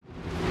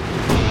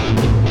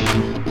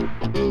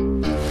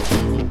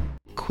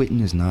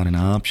quitting is not an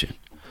option.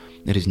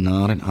 It is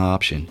not an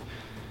option.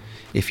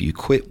 If you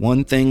quit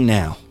one thing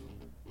now,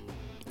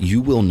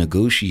 you will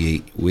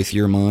negotiate with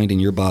your mind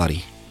and your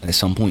body at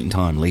some point in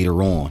time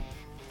later on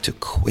to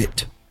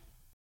quit.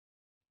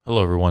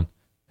 Hello, everyone,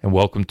 and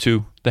welcome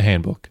to The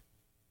Handbook,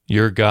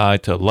 your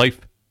guide to life,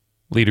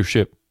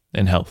 leadership,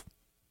 and health.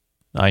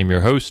 I am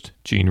your host,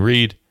 Gene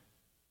Reed,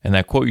 and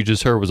that quote you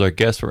just heard was our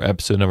guest for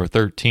episode number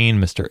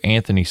 13, Mr.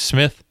 Anthony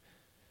Smith,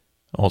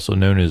 also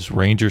known as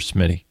Ranger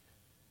Smitty.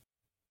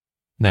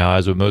 Now,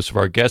 as with most of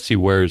our guests, he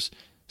wears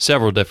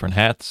several different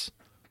hats.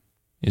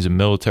 He's a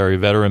military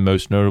veteran,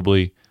 most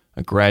notably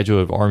a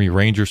graduate of Army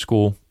Ranger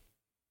School.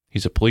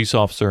 He's a police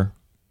officer,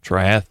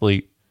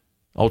 triathlete,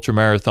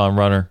 ultramarathon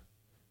runner,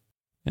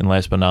 and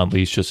last but not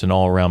least, just an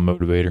all-around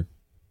motivator.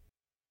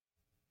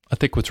 I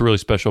think what's really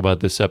special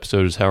about this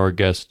episode is how our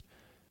guest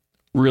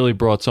really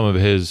brought some of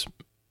his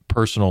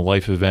personal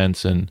life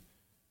events and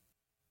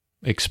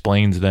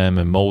explains them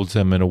and molds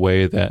them in a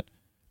way that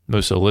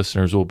most of the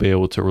listeners will be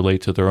able to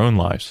relate to their own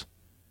lives,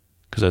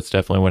 because that's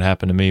definitely what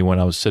happened to me when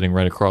I was sitting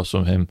right across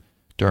from him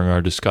during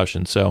our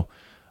discussion. So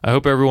I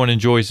hope everyone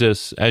enjoys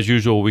this. As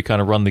usual, we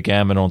kind of run the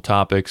gamut on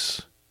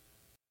topics,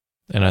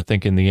 and I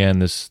think in the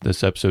end, this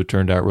episode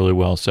turned out really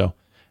well. So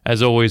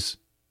as always,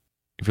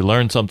 if you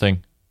learned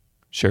something,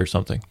 share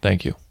something.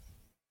 Thank you.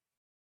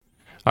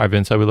 All right,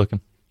 Vince, how we looking?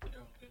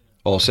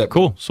 All set.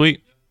 Cool,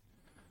 sweet.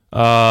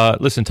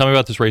 Listen, tell me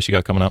about this race you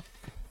got coming up.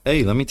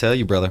 Hey, let me tell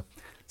you, brother.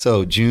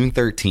 So June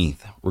 13th,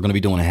 we're going to be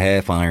doing a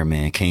half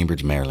Ironman,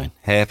 Cambridge, Maryland.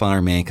 Half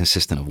Ironman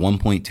consisting of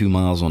 1.2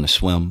 miles on the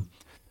swim,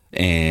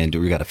 and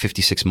we got a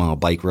 56-mile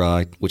bike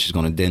ride, which is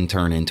going to then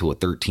turn into a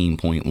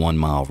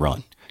 13.1-mile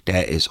run.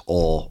 That is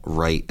all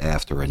right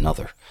after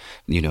another.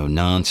 You know,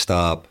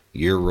 nonstop,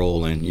 you're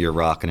rolling, you're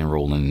rocking and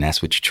rolling, and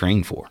that's what you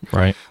train for.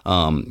 Right.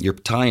 You're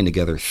tying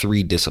together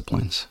 3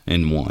 disciplines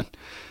in one.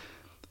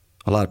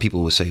 A lot of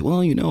people would say,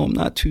 well, you know, I'm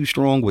not too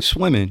strong with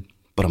swimming,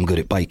 but I'm good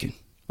at biking.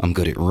 I'm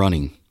good at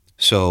running.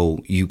 So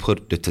you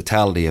put the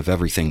totality of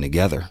everything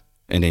together,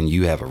 and then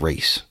you have a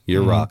race.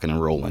 You're rocking and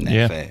rolling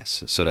that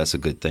fast. So that's a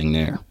good thing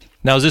there.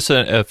 Now, is this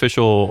an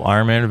official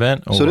Ironman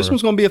event? So this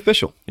one's going to be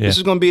official. Yeah. This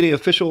is going to be the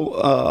official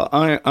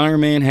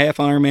Ironman, half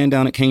Ironman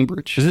down at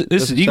Cambridge.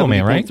 This is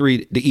Eagleman, right?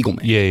 The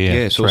Eagleman.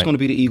 Yeah. So it's going to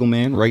be the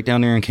Eagleman right down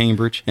there in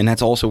Cambridge. And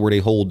that's also where they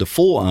hold the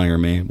full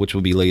Ironman, which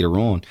will be later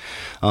on.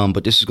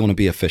 But this is going to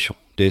be official.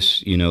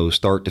 This, you know,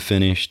 start to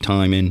finish,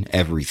 timing,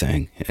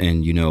 everything.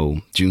 And, you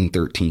know, June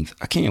 13th.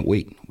 I can't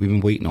wait. We've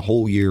been waiting a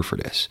whole year for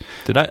this.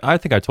 I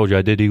think I told you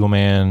I did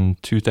Eagleman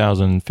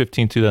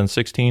 2015,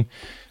 2016.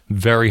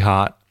 Very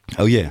hot.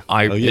 Oh, yeah.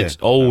 It's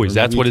always,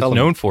 that's what it's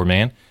known for,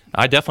 man.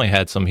 I definitely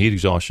had some heat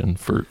exhaustion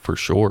for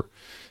sure.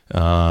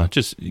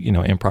 Just, you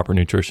know, improper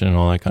nutrition and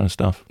all that kind of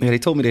stuff. Yeah, they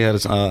told me they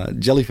had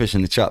jellyfish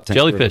in the chop tank.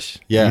 Jellyfish.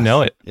 Yeah. You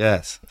know it.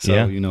 Yes.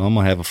 So, you know, I'm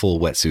going to have a full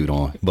wetsuit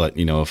on. But,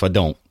 you know, if I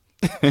don't,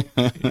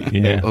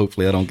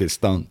 hopefully I don't get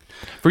stung.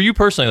 For you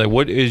personally, like,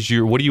 what do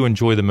you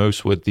enjoy the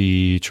most with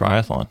the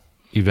triathlon,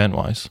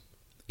 event-wise?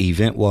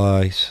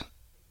 Event-wise,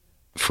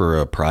 for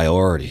a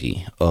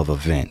priority of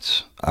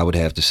events, I would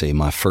have to say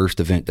my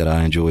first event that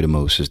I enjoy the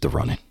most is the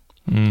running.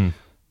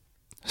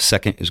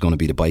 Second is going to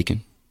be the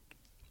biking.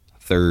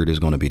 Third is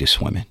going to be the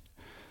swimming.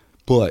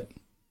 But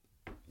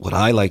what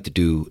I like to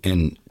do,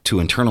 and to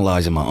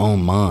internalize in my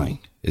own mind,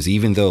 is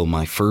even though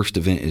my first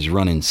event is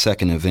running,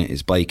 second event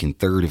is biking,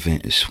 third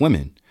event is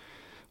swimming,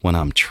 when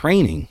I'm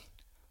training,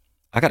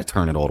 I got to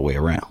turn it all the way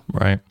around.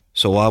 Right.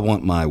 So I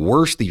want my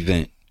worst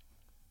event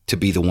to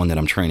be the one that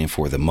I'm training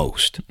for the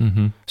most.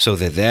 So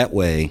that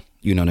way,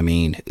 you know what I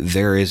mean,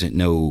 there isn't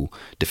no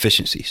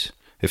deficiencies.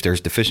 If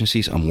there's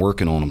deficiencies, I'm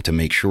working on them to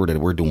make sure that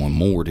we're doing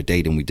more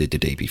today than we did the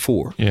day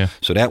before. Yeah.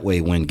 So that way,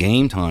 when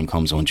game time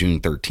comes on June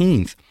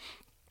 13th,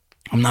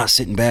 I'm not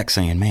sitting back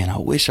saying, man, I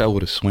wish I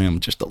would have swam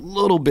just a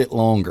little bit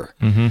longer.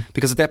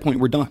 Because at that point,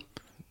 we're done.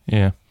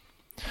 Yeah.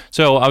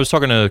 So I was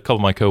talking to a couple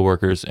of my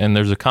coworkers, and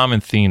there's a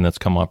common theme that's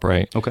come up,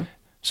 right? Okay.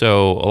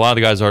 So a lot of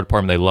the guys in our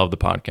department, they love the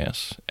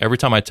podcast. Every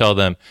time I tell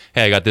them,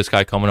 hey, I got this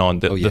guy coming on,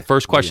 the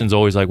first question is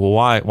always like, well,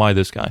 why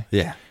this guy?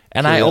 Yeah.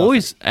 And I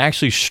always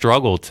actually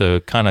struggle to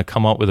kind of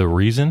come up with a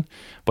reason,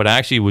 but I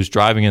actually was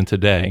driving in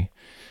today,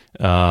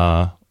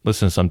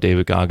 listening to some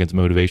David Goggins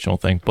motivational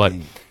thing. But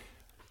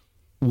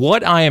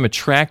what I am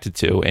attracted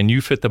to, and you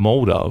fit the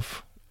mold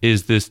of,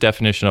 is this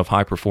definition of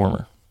high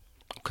performer.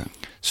 Okay.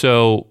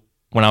 So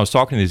when I was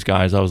talking to these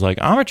guys, I was like,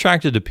 I'm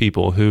attracted to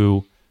people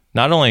who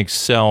not only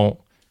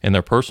excel in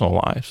their personal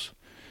lives,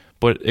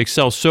 but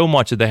excel so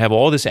much that they have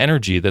all this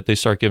energy that they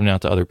start giving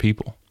out to other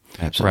people.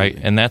 Absolutely. Right?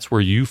 And that's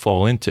where you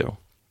fall into.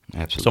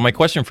 Absolutely. So my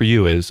question for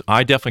you is,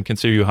 I definitely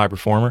consider you a high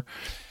performer.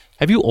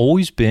 Have you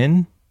always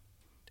been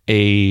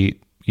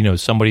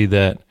somebody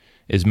that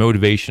is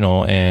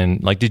motivational,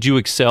 and like, did you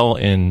excel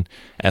in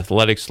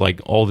athletics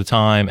like all the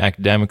time,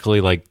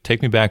 academically? Like,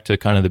 take me back to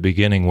kind of the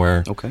beginning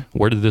where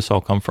did this all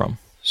come from?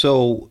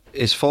 So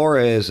as far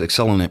as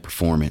excelling at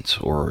performance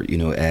or,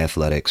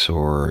 athletics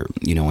or,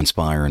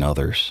 inspiring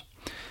others,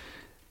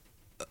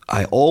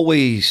 I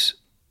always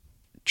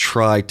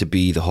tried to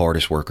be the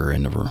hardest worker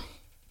in the room.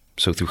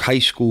 So through high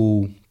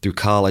school, through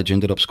college,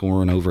 ended up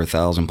scoring over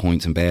 1,000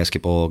 points in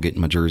basketball,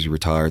 getting my jersey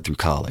retired through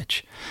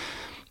college.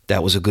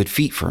 That was a good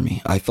feat for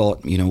me. I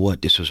thought, you know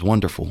what, this was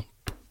wonderful.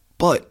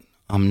 But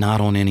I'm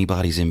not on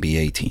anybody's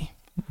NBA team.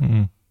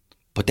 Mm-hmm.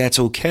 But that's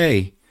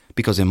okay,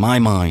 because in my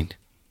mind,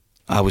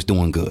 I was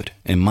doing good.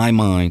 In my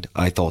mind,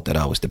 I thought that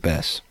I was the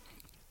best.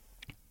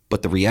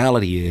 But the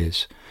reality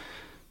is,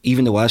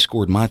 even though I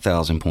scored my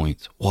 1,000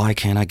 points, why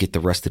can't I get the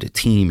rest of the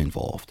team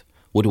involved?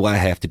 What do I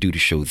have to do to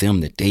show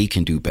them that they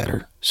can do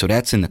better? So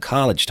that's in the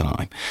college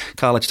time.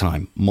 College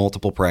time,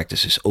 multiple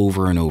practices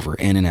over and over,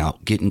 in and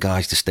out, getting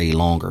guys to stay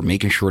longer,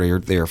 making sure they're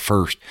there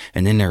first,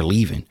 and then they're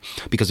leaving.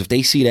 Because if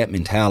they see that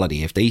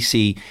mentality, if they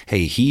see,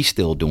 hey, he's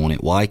still doing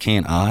it, why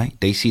can't I?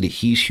 They see that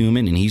he's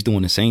human and he's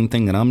doing the same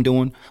thing that I'm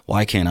doing,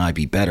 why can't I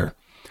be better?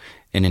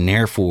 And then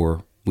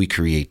therefore, we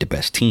create the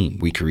best team.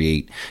 We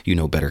create,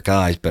 better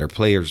guys, better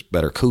players,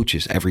 better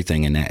coaches,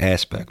 everything in that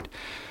aspect.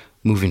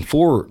 Moving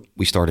forward,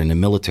 we start in the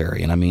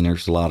military. And I mean,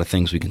 there's a lot of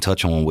things we can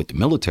touch on with the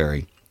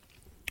military.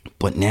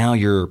 But now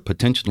you're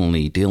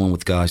potentially dealing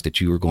with guys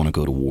that you are going to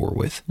go to war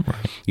with.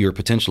 Right. You're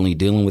potentially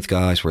dealing with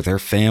guys where their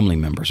family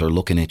members are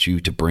looking at you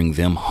to bring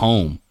them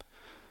home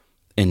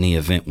in the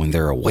event when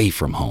they're away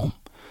from home.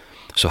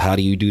 So how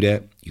do you do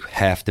that? You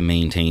have to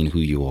maintain who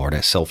you are,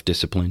 that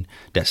self-discipline,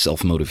 that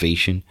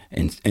self-motivation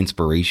and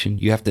inspiration.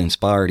 You have to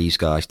inspire these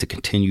guys to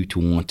continue to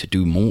want to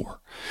do more.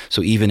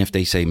 So even if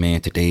they say,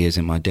 man, today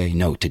isn't my day.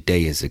 No,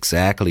 today is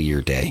exactly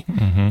your day.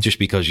 Mm-hmm. Just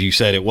because you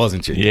said it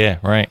wasn't your day. Yeah,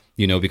 right.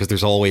 Because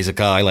there's always a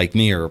guy like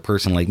me or a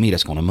person like me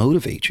that's going to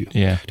motivate you.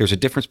 Yeah. There's a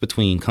difference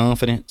between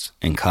confidence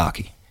and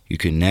cocky. You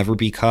can never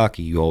be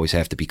cocky. You always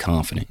have to be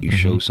confident. You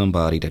show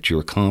somebody that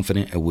you're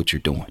confident at what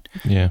you're doing.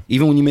 Yeah.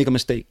 Even when you make a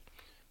mistake.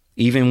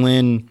 Even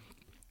when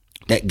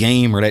that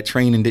game or that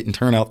training didn't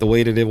turn out the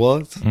way that it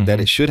was, that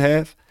it should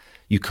have,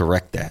 you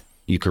correct that.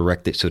 You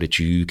correct it so that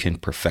you can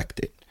perfect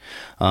it.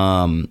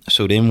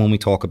 So then when we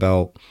talk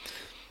about,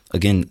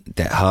 again,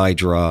 that high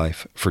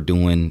drive for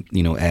doing,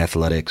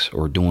 athletics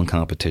or doing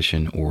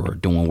competition or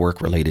doing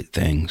work-related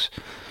things,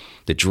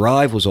 the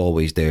drive was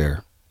always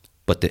there,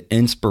 but the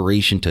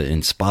inspiration to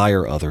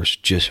inspire others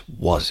just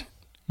wasn't.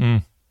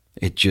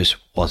 It just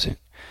wasn't.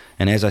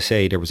 And as I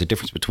say, there was a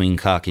difference between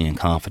cocky and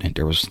confident.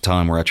 There was a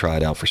time where I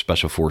tried out for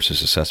Special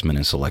Forces assessment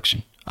and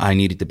selection. I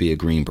needed to be a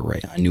Green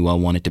Beret. I knew I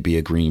wanted to be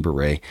a Green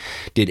Beret.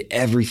 Did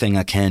everything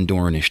I can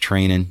during this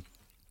training.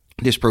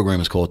 This program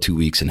is called 2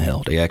 Weeks in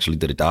Hell. They actually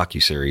did a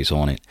docuseries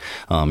on it.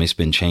 It's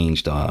been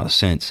changed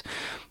since.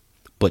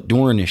 But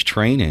during this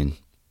training,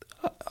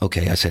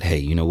 I said, hey,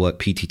 you know what?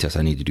 PT test,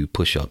 I need to do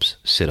push-ups,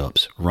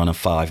 sit-ups, run a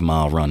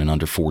 5-mile run in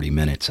under 40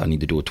 minutes. I need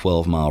to do a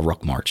 12-mile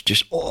ruck march.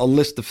 Just a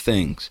list of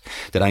things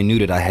that I knew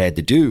that I had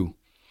to do.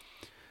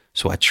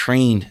 So I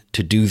trained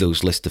to do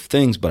those list of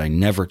things, but I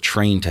never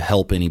trained to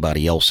help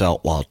anybody else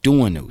out while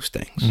doing those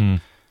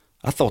things.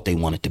 I thought they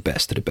wanted the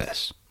best of the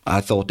best. I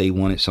thought they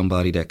wanted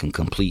somebody that can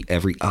complete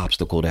every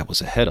obstacle that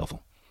was ahead of them.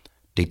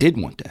 They did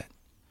want that.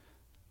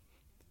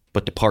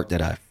 But the part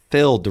that I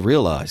failed to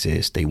realize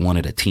is they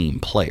wanted a team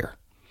player.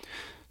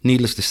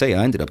 Needless to say,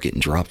 I ended up getting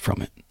dropped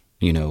from it.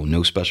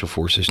 No Special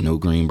Forces, no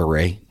Green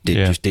Beret.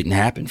 Just didn't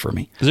happen for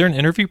me. Is there an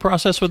interview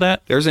process with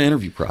that? There's an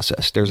interview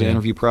process. There's an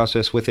interview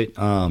process with it.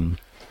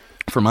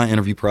 For my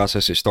interview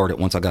process, it started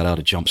once I got out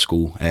of jump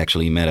school. I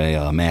actually met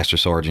a master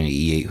sergeant at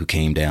E8 who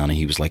came down, and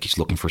he was like, he's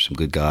looking for some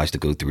good guys to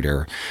go through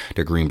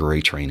their Green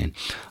Beret training.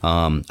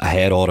 I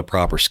had all the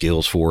proper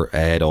skills for it. I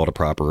had all the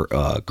proper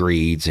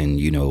grades and,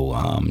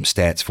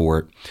 stats for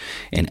it,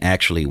 and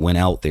actually went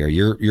out there.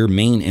 Your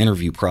main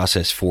interview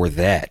process for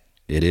that,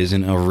 it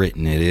isn't a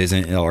written, it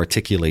isn't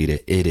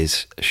articulated. It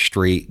is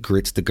straight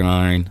grits to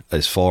grind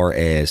as far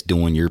as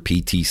doing your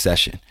PT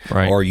session.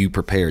 Right. Are you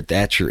prepared?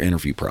 That's your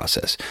interview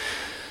process.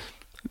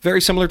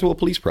 Very similar to a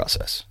police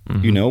process.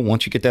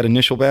 Once you get that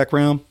initial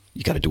background,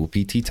 you got to do a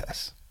PT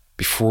test.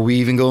 Before we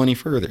even go any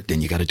further,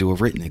 then you got to do a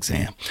written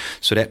exam.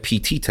 So that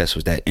PT test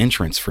was that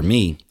entrance for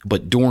me.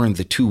 But during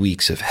the 2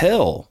 weeks of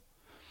hell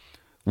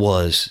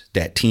was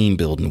that team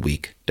building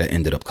week that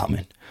ended up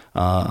coming.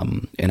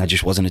 And I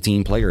just wasn't a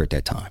team player at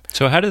that time.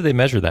 So how did they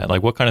measure that?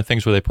 Like, what kind of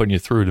things were they putting you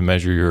through to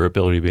measure your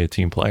ability to be a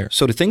team player?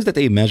 So the things that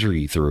they measure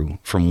you through,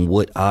 from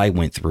what I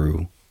went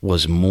through,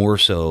 was more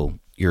so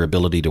your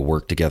ability to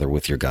work together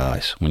with your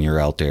guys. When you're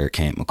out there at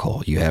Camp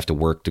McCall, you have to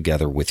work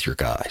together with your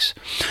guys.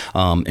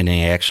 And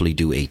they actually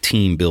do a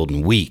team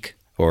building week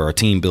or a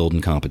team building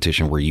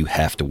competition where you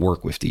have to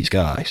work with these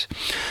guys.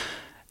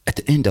 At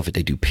the end of it,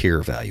 they do peer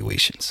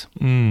evaluations.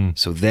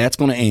 So that's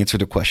going to answer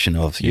the question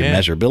of your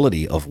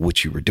measurability of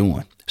what you were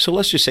doing. So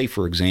let's just say,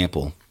 for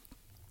example,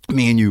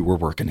 me and you were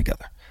working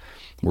together.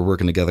 We're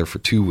working together for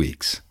 2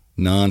 weeks,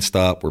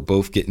 nonstop. We're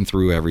both getting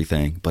through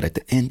everything. But at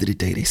the end of the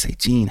day, they say,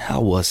 Gene,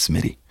 how was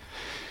Smitty?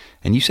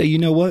 And you say, you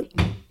know what?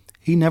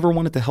 He never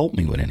wanted to help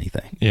me with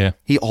anything. Yeah.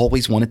 He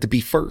always wanted to be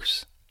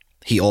first.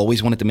 He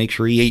always wanted to make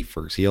sure he ate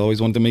first. He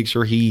always wanted to make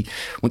sure he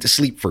went to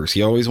sleep first.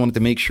 He always wanted to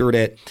make sure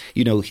that,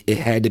 it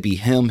had to be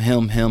him.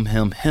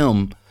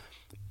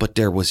 But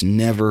there was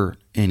never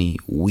any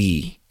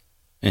we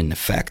in the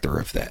factor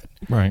of that.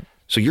 Right.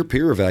 So your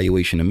peer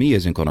evaluation to me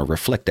isn't going to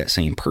reflect that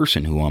same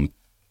person who I'm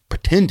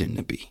pretending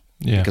to be.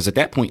 Yeah. Because at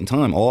that point in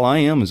time, all I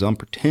am is I'm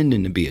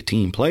pretending to be a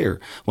team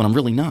player when I'm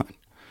really not.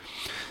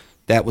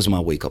 That was my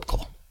wake-up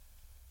call.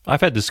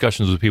 I've had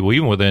discussions with people,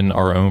 even within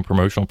our own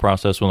promotional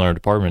process within our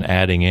department,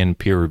 adding in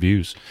peer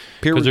reviews.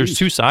 Because there's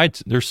two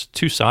sides. There's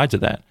two sides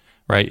of that,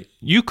 right?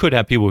 You could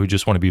have people who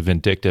just want to be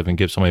vindictive and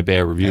give somebody a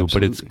bad review,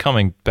 Absolutely. but it's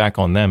coming back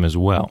on them as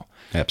well.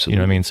 Absolutely. You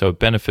know what I mean? So it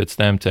benefits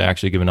them to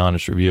actually give an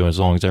honest review as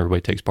long as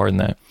everybody takes part in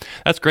that.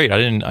 That's great. I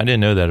didn't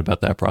know that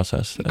about that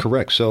process.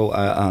 Correct. So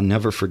I'll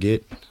never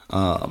forget,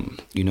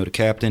 the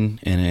captain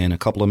and a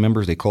couple of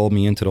members, they called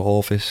me into the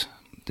office.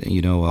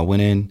 I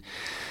went in,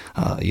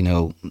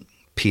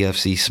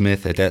 PFC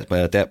Smith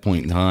at that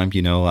point in time,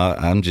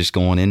 I'm just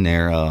going in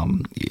there,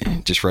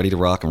 just ready to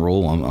rock and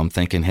roll. I'm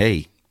thinking,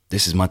 hey,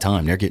 this is my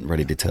time. They're getting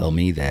ready to tell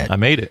me that I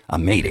made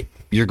it.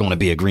 You're going to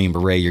be a Green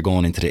Beret. You're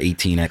going into the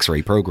 18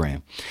 X-ray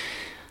program.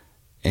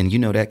 And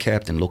that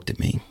captain looked at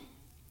me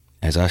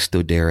as I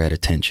stood there at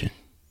attention.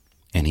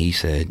 And he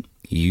said,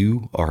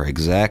 you are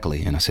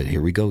exactly, and I said, here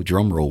we go,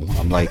 drum roll.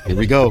 I'm like, here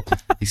we go.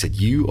 He said,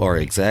 you are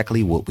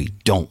exactly what we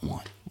don't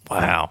want.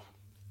 Wow.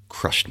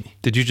 Crushed me.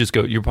 Did you just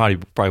go, you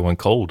probably went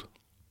cold.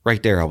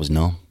 Right there, I was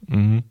numb.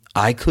 Mm-hmm.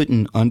 I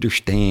couldn't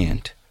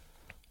understand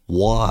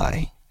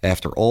why,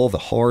 after all the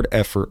hard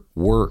effort,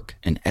 work,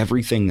 and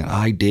everything that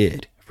I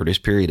did for this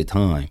period of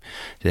time,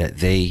 that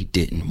they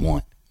didn't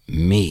want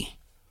me.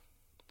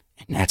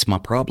 And that's my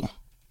problem.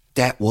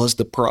 That was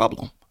the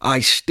problem.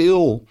 I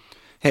still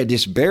had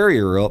this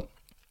barrier up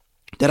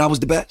that I was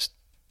the best.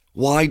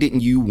 Why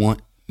didn't you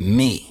want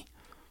me?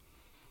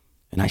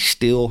 And I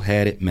still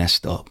had it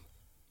messed up.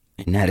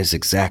 And that is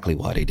exactly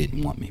why they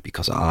didn't want me,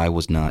 because I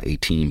was not a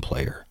team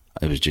player.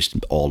 It was just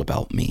all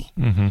about me.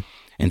 Mm-hmm.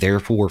 And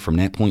therefore, from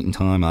that point in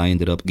time, I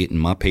ended up getting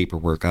my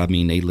paperwork. I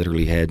mean, they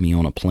literally had me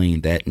on a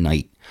plane that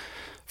night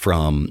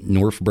from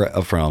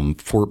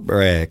Fort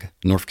Bragg,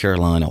 North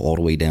Carolina, all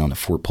the way down to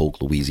Fort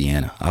Polk,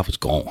 Louisiana. I was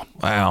gone.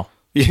 Wow.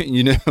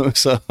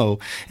 So,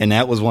 and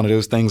that was one of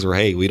those things where,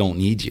 hey, we don't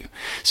need you.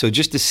 So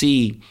just to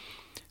see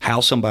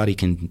how somebody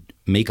can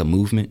make a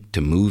movement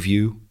to move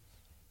you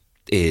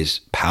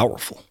is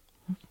powerful,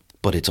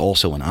 but it's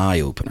also an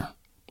eye-opener.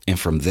 And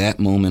from that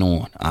moment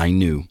on, I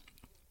knew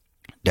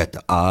that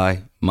the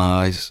I,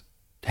 my's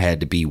had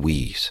to be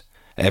we's.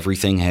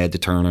 Everything had to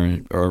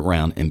turn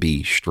around and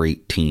be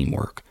straight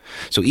teamwork.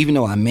 So even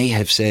though I may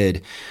have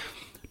said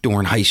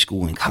during high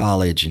school and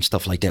college and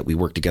stuff like that, we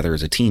work together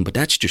as a team, but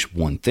that's just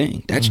one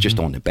thing. That's just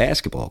on the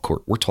basketball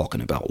court. We're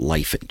talking about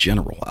life in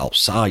general,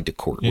 outside the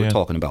court. Yeah. We're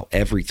talking about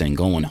everything,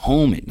 going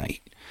home at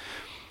night.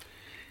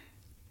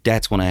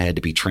 That's when I had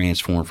to be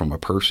transformed from a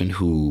person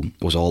who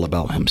was all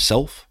about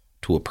himself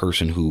to a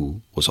person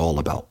who was all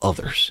about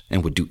others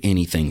and would do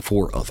anything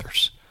for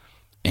others.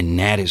 And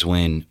that is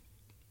when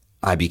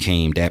I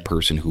became that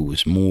person who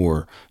was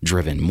more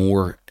driven,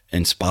 more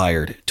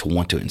inspired to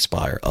want to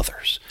inspire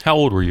others. How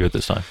old were you at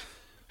this time?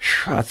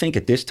 I think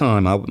at this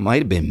time, I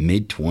might have been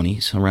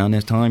mid-20s around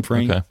this time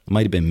frame. Okay.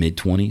 Might have been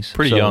mid-20s.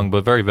 Pretty young,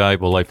 but very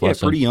valuable life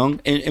lesson. Yeah, pretty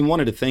young. And one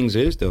of the things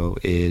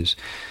is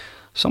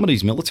some of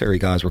these military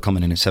guys were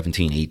coming in at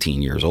 17,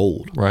 18 years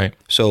old. Right.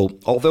 So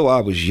although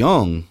I was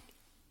young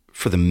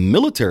for the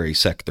military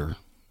sector,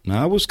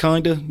 I was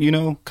kind of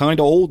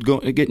old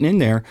getting in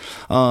there.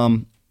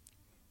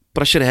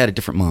 But I should have had a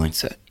different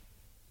mindset,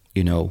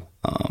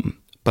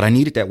 but I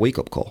needed that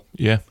wake-up call.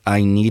 Yeah.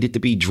 I needed to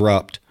be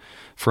dropped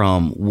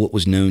from what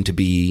was known to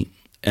be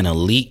an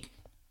elite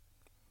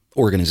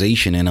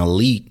organization, an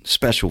elite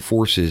special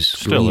forces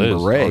Still Green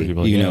is, Beret.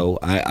 arguably,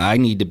 I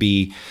need to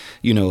be,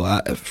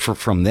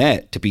 from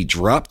that, to be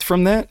dropped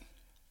from that,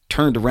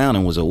 turned around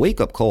and was a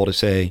wake-up call to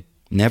say,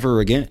 never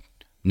again.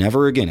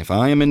 Never again. If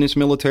I am in this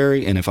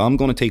military and if I'm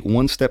going to take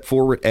one step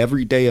forward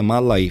every day of my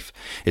life,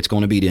 it's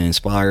going to be to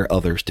inspire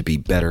others to be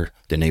better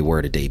than they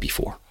were the day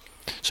before.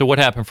 So what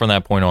happened from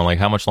that point on? Like,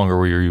 how much longer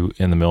were you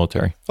in the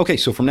military? Okay,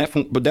 so from that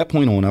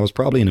point on, I was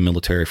probably in the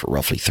military for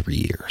roughly 3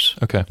 years.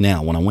 Okay.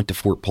 Now, when I went to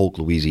Fort Polk,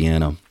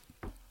 Louisiana,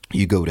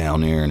 you go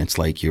down there and it's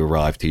like you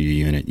arrive to your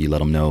unit, you let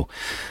them know,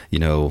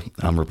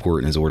 I'm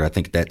reporting his order. I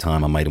think at that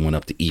time I might have went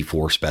up to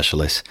E4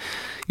 specialist.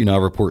 I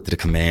report to the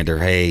commander,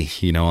 hey,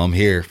 I'm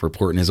here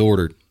reporting his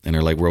order. And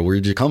they're like, well,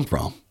 where'd you come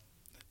from?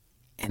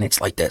 And it's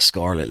like that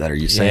scarlet letter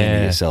you're saying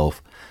to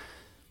yourself,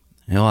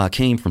 I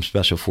came from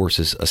Special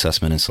Forces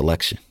Assessment and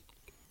Selection.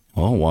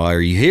 Well, why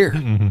are you here?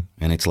 Mm-hmm.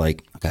 And it's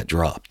like, I got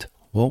dropped.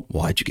 Well,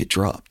 why'd you get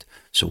dropped?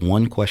 So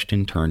one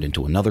question turned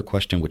into another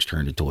question, which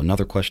turned into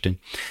another question.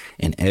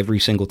 And every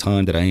single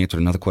time that I answered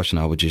another question,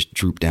 I would just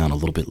droop down a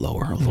little bit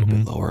lower, a little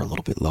bit lower, a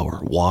little bit lower.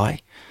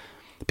 Why?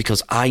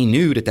 Because I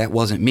knew that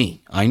wasn't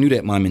me. I knew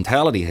that my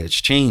mentality has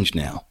changed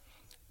now,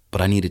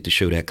 but I needed to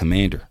show that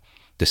commander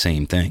the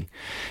same thing.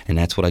 And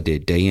that's what I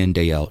did day in,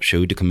 day out,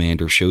 showed the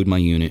commander, showed my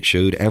unit,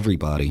 showed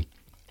everybody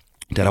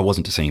that I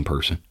wasn't the same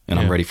person. And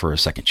I'm ready for a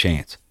second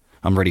chance.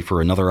 I'm ready for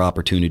another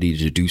opportunity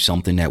to do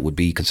something that would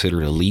be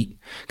considered elite,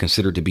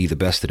 considered to be the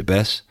best of the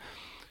best,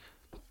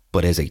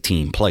 but as a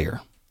team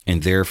player.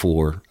 And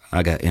therefore,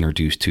 I got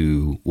introduced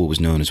to what was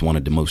known as one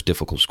of the most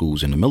difficult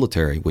schools in the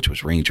military, which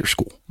was Ranger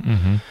School.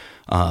 Mm-hmm.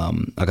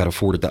 I got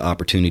afforded the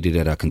opportunity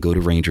that I can go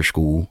to Ranger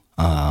School.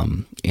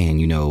 And,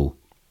 you know,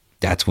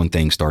 that's when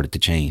things started to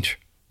change.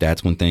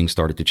 That's when things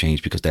started to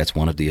change because that's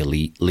one of the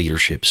elite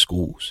leadership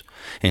schools.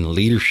 And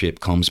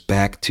leadership comes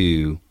back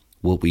to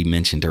what we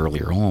mentioned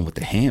earlier on with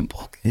the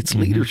handbook. It's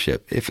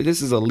leadership. If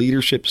this is a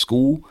leadership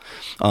school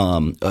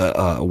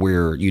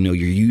where, you know,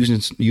 you're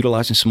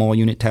utilizing small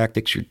unit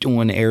tactics, you're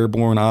doing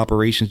airborne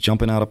operations,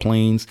 jumping out of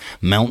planes,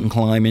 mountain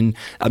climbing,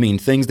 I mean,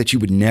 things that you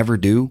would never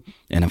do.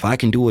 And if I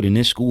can do it in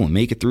this school and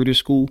make it through this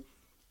school,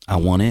 I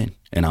want in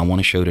and I want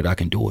to show that I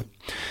can do it.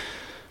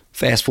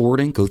 Fast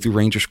forwarding, go through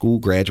Ranger School,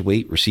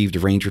 graduate, receive the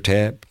Ranger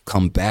tab,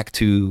 come back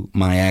to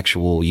my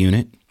actual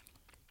unit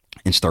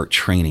and start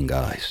training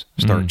guys.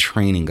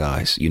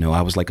 You know,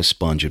 I was like a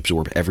sponge,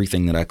 absorb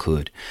everything that I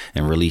could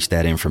and release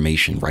that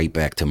information right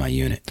back to my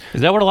unit.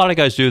 Is that what a lot of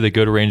guys do? They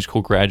go to Ranger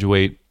School,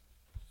 graduate,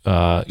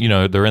 you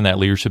know, they're in that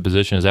leadership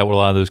position. Is that what a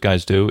lot of those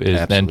guys do, is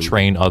Absolutely. then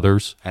train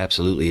others?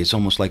 Absolutely. It's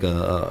almost like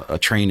a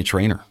trainer.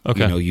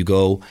 Okay. You know, you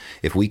go,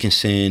 if we can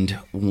send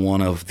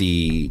one of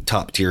the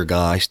top tier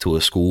guys to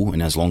a school,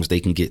 and as long as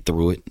they can get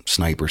through it,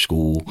 sniper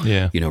school,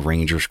 you know,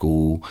 Ranger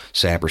School,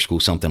 sapper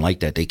school, something like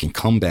that, they can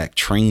come back,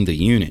 train the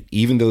unit,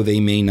 even though they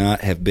may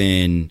not have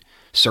been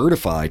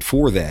certified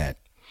for that.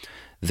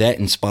 That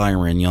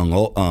inspiring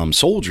young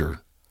soldier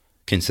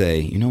can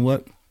say, you know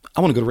what? I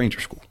want to go to Ranger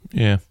School.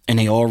 Yeah. And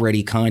they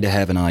already kind of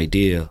have an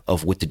idea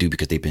of what to do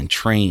because they've been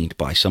trained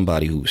by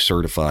somebody who was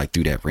certified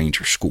through that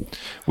Ranger School.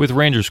 With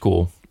Ranger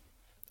School,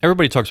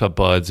 everybody talks about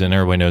buds and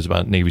everybody knows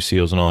about Navy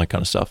SEALs and all that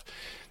kind of stuff.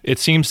 It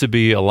seems to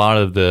be a lot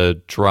of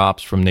the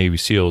drops from Navy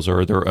SEALs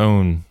are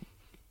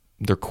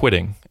they're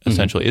quitting,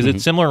 essentially. Is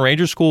it similar in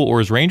Ranger School,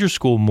 or is Ranger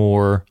School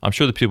more, I'm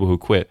sure the people who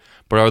quit,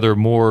 but are there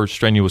more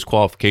strenuous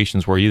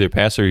qualifications where you either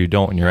pass it or you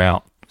don't and you're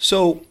out?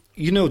 So,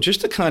 you know,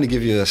 just to kind of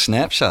give you a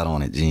snapshot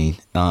on it, Gene,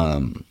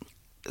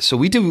 so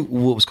we do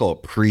what was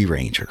called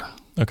pre-Ranger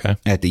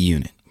at the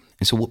unit.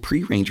 And so what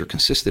pre-Ranger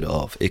consisted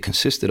of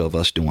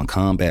us doing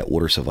combat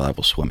water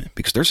survival swimming,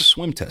 because there's a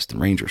swim test in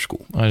Ranger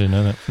School. I didn't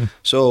know that.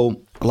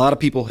 So a lot of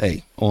people,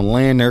 hey, on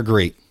land, they're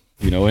great.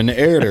 You know, in the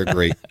air, they're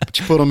great. But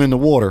you put them in the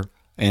water,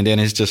 and then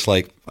it's just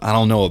like, I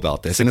don't know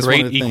about this. It's a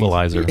great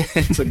equalizer.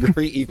 It's a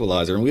great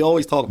equalizer. And we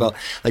always talk about,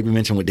 like we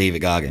mentioned with David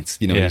Goggins,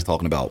 you know, he was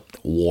talking about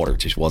water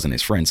just wasn't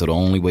his friend. So the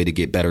only way to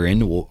get better in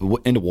the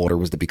water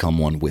was to become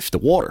one with the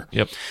water.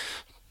 Yep.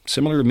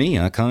 Similar to me,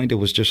 I kind of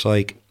was just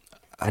like,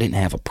 I didn't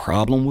have a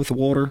problem with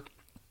water.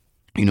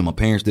 You know, my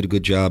parents did a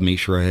good job, made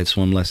sure I had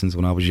swim lessons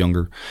when I was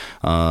younger,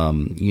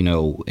 you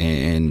know,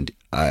 and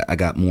I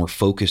got more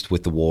focused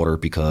with the water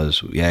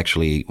because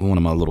one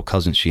of my little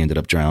cousins, she ended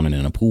up drowning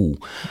in a pool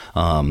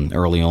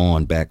early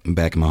on back in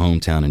my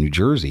hometown in New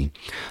Jersey.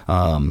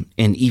 And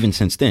even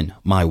since then,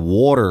 my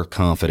water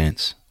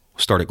confidence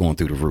started going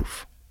through the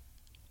roof.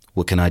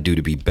 What can I do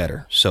to be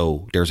better?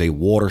 So there's a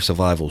water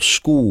survival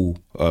school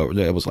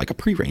that was like a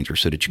pre-Ranger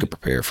so that you could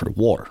prepare for the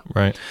water.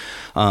 Right.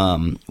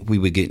 We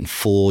would get in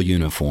full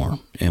uniform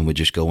and would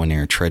just go in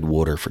there and tread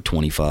water for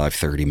 25,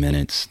 30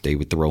 minutes. They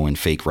would throw in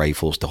fake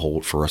rifles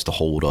for us to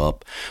hold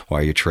up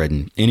while you're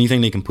treading.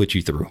 Anything they can put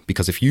you through.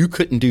 Because if you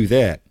couldn't do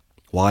that,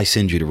 why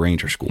send you to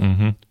Ranger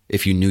School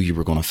if you knew you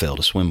were going to fail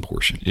the swim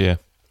portion? Yeah.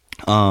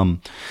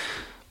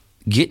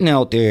 Getting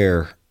out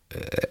there,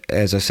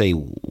 as I say,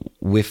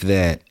 with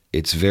that,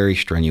 it's very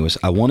strenuous.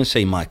 I want to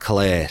say my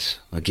class,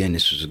 again,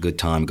 this was a good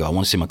time ago. I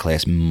want to say my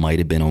class might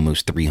have been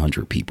almost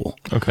 300 people.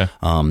 Okay.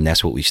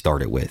 That's what we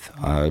started with.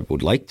 I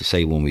would like to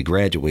say when we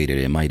graduated,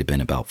 it might have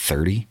been about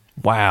 30.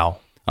 Wow.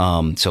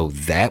 So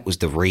that was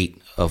the rate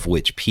of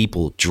which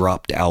people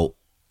dropped out,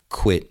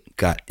 quit,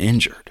 got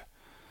injured.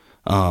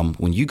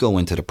 When you go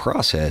into the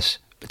process,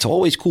 it's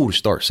always cool to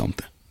start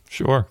something.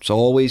 Sure. It's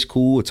always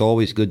cool. It's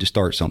always good to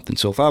start something.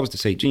 So if I was to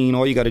say, Gene,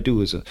 all you got to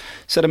do is a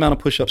set amount of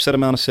push-ups, set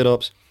amount of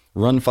sit-ups,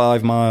 run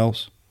 5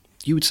 miles,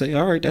 you would say,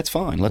 all right, that's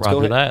fine. Let's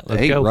go ahead.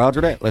 Let's go. Roger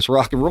that. Let's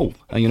rock and roll.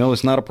 You know,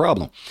 it's not a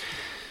problem.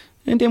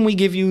 And then we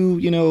give you,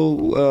 you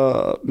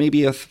know,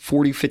 maybe a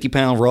 40,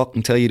 50-pound ruck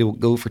and tell you to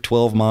go for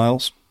 12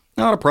 miles.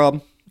 Not a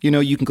problem. You know,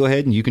 you can go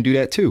ahead and you can do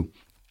that too.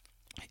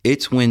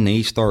 It's when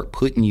they start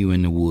putting you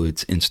in the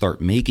woods and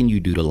start making you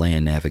do the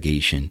land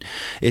navigation.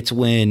 It's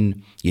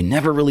when you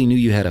never really knew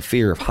you had a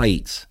fear of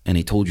heights and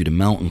they told you to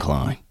mountain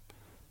climb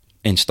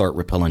and start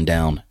rappelling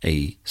down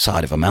a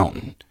side of a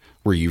mountain,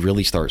 where you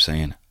really start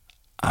saying,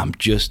 I'm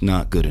just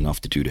not good enough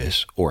to do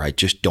this, or I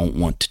just don't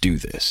want to do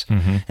this.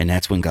 And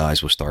that's when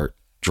guys will start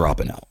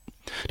dropping out.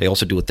 They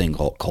also do a thing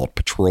called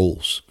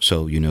patrols.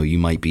 So, you know, you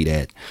might be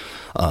that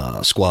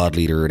squad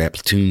leader or that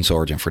platoon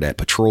sergeant for that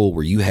patrol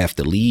where you have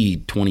to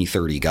lead 20,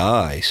 30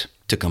 guys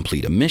to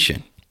complete a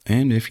mission.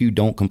 And if you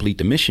don't complete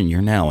the mission,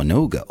 you're now a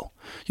no-go.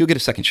 You'll get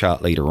a second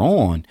shot later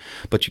on,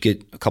 but you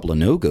get a couple of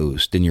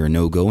no-goes, then you're a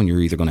no-go and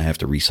you're either going to have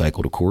to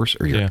recycle the course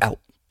or you're out.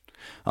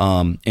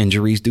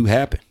 Injuries do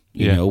happen.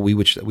 You know, we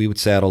would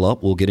saddle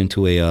up. We'll get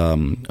into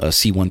a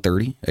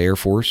C-130 Air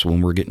Force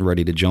when we're getting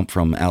ready to jump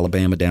from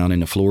Alabama down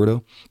into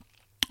Florida.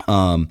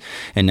 And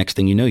next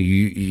thing you know,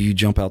 you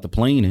jump out the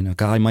plane and a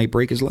guy might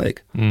break his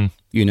leg.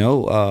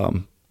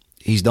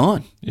 He's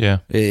done. Yeah.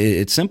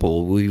 It's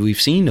simple. We've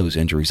seen those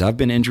injuries. I've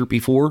been injured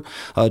before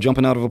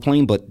jumping out of a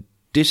plane, but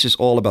this is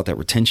all about that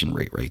retention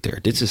rate right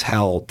there. This is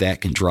how that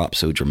can drop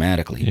so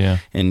dramatically. Yeah.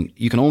 And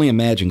you can only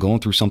imagine going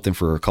through something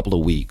for a couple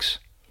of weeks,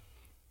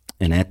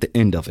 and at the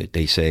end of it,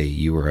 they say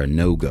you are a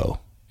no-go,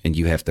 and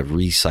you have to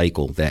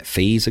recycle that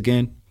phase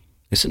again.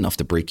 It's enough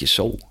to break your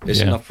soul.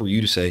 It's enough for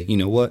you to say, you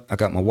know what? I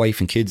got my wife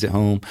and kids at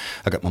home.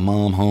 I got my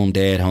mom home,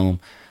 dad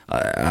home.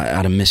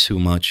 I done missed too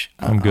much.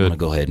 I'm going to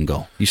go ahead and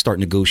go. You start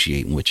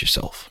negotiating with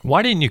yourself.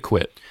 Why didn't you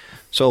quit?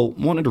 So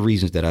one of the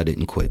reasons that I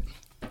didn't quit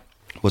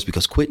was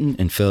because quitting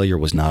and failure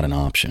was not an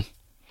option.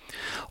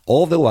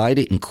 Although I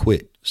didn't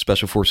quit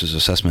Special Forces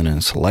Assessment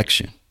and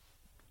Selection,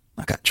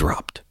 I got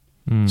dropped.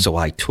 So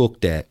I took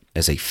that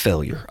as a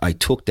failure. I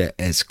took that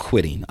as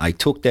quitting. I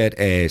took that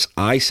as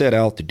I set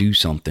out to do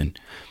something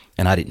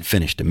and I didn't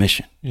finish the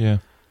mission. Yeah.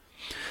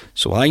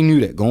 So I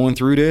knew that going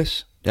through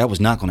this, that was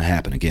not going to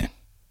happen again.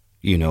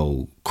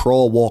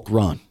 Crawl, walk,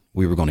 run.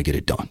 We were going to get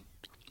it done.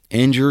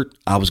 Injured,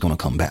 I was going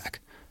to come back.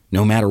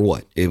 No matter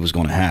what, it was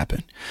going to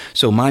happen.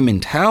 So my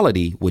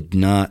mentality would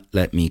not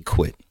let me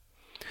quit.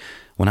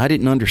 When I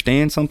didn't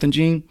understand something,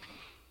 Gene,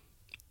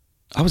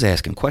 I was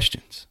asking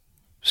questions.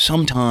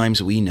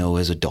 Sometimes we know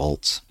as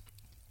adults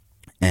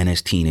and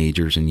as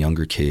teenagers and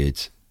younger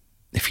kids,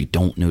 if you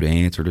don't know the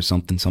answer to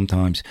something,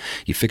 sometimes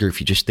you figure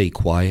if you just stay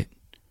quiet,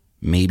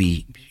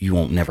 maybe you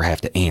won't never have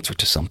to answer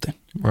to something.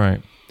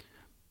 Right.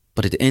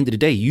 But at the end of the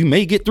day, you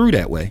may get through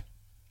that way.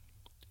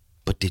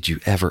 But did you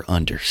ever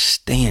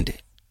understand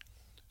it?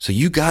 So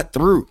you got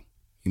through.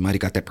 You might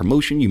have got that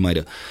promotion. You might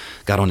have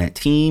got on that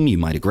team. You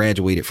might have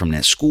graduated from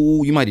that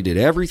school. You might have did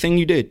everything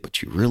you did,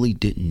 but you really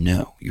didn't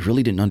know. You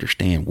really didn't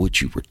understand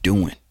what you were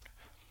doing.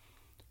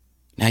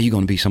 Now you're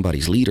going to be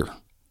somebody's leader.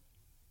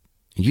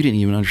 And you didn't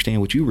even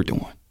understand what you were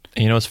doing.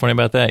 And you know what's funny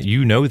about that?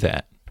 You know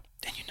that.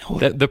 And you know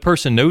it. The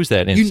person knows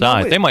that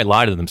inside. They might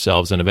lie to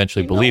themselves and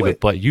eventually believe it,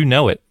 but you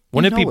know it.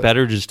 Wouldn't it be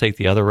better to just take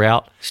the other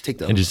route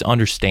and just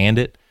understand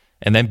it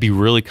and then be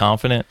really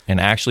confident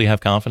and actually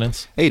have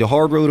confidence? Hey, the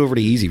hard road over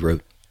the easy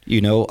road,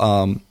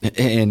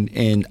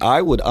 and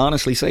I would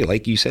honestly say,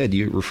 like you said,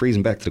 you were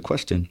phrasing back to the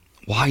question,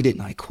 why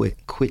didn't I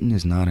quit? Quitting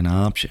is not an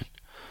option.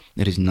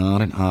 It is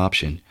not an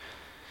option.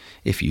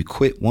 If you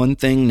quit one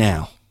thing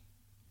now,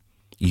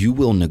 you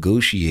will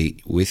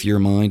negotiate with your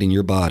mind and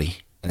your body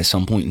at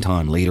some point in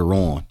time later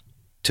on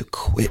to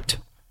quit.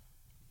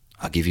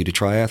 I'll give you the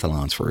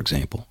triathlons, for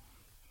example.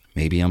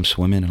 Maybe I'm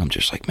swimming and I'm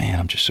just like, man,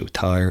 I'm just so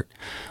tired.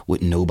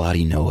 Wouldn't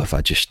nobody know if I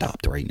just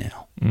stopped right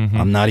now? Mm-hmm.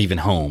 I'm not even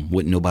home.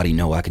 Wouldn't nobody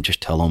know? I can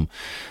just tell them,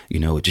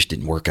 it just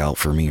didn't work out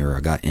for me or I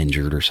got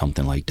injured or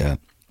something like that.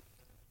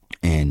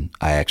 And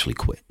I actually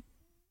quit.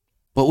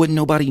 But wouldn't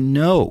nobody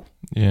know?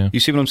 Yeah. You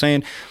see what I'm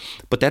saying?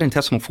 But that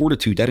intestinal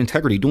fortitude, that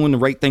integrity, doing the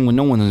right thing when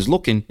no one is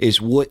looking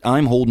is what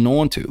I'm holding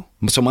on to.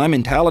 So my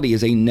mentality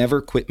is a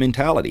never quit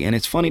mentality. And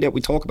it's funny that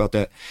we talk about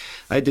that.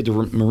 I did the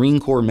Marine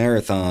Corps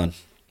Marathon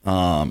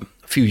a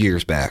few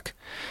years back.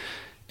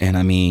 And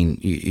I mean,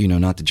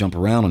 not to jump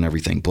around and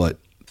everything, but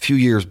a few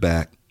years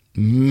back,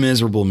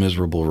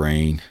 miserable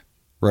rain,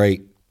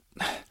 right?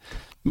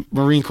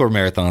 Marine Corps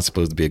Marathon is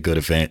supposed to be a good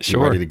event. Sure.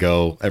 You're ready to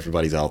go.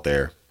 Everybody's out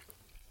there.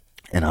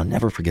 And I'll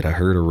never forget, I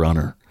heard a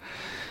runner.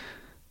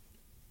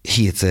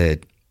 He had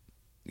said,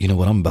 you know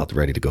what, I'm about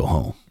ready to go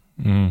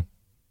home.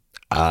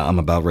 I'm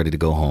about ready to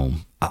go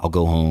home. I'll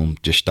go home,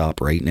 just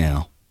stop right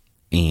now.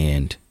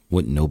 And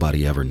wouldn't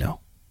nobody ever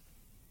know.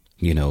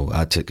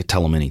 I could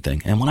tell him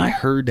anything. And when I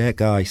heard that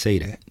guy say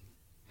that,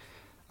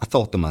 I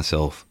thought to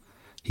myself,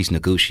 he's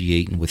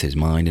negotiating with his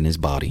mind and his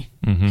body.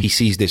 Mm-hmm. He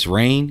sees this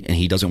rain and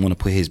he doesn't want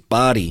to put his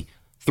body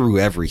through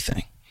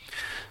everything.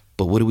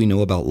 But what do we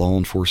know about law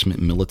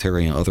enforcement,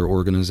 military, and other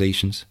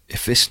organizations?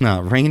 If it's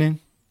not raining,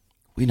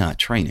 we're not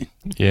training.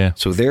 Yeah.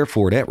 So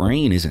therefore, that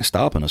rain isn't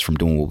stopping us from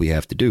doing what we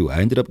have to do. I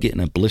ended up getting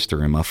a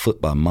blister in my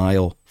foot by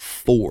mile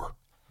 4.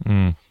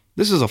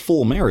 This is a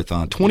full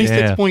marathon,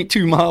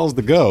 26.2 miles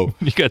to go.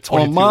 You got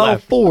 22 on mile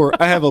left.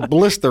 4, I have a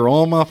blister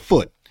on my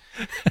foot.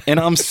 And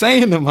I'm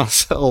saying to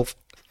myself,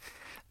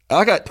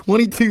 I got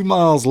 22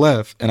 miles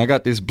left, and I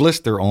got this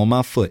blister on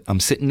my foot. I'm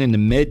sitting in the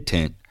med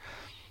tent.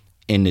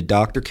 And the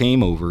doctor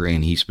came over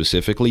and he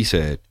specifically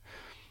said,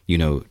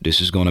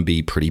 this is going to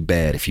be pretty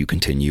bad if you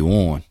continue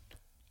on.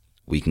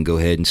 We can go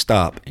ahead and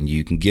stop and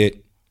you can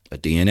get a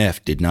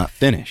DNF, did not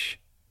finish.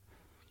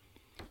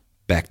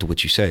 Back to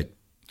what you said.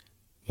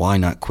 Why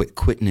not quit?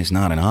 Quitting is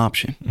not an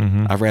option.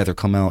 Mm-hmm. I'd rather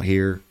come out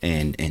here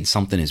and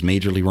something is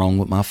majorly wrong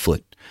with my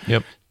foot.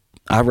 Yep.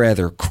 I'd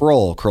rather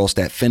crawl across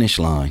that finish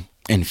line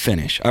and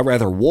finish. I'd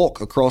rather walk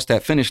across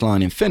that finish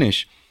line and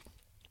finish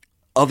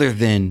other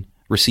than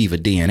receive a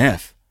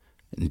DNF.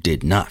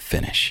 Did not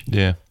finish.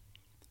 Yeah.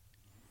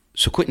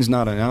 So quitting's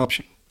not an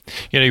option.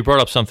 You brought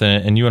up something,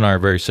 and you and I are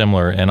very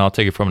similar, and I'll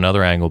take it from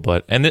another angle.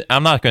 But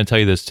I'm not going to tell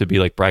you this to be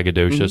like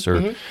braggadocious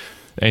or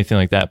anything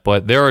like that.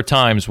 But there are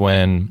times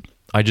when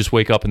I just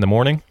wake up in the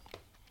morning,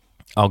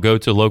 I'll go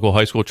to a local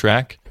high school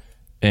track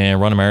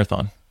and run a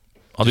marathon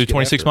I'll do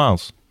 26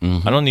 miles.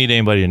 Mm-hmm. I don't need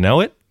anybody to know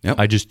it. Yep.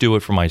 I just do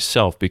it for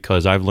myself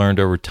because I've learned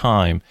over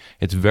time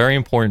it's very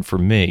important for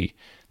me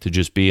to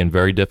just be in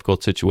very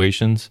difficult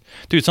situations.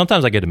 Dude,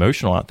 sometimes I get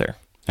emotional out there.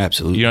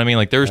 Absolutely. You know what I mean?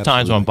 Like there's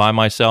times when I'm by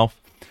myself.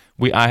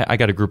 I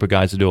got a group of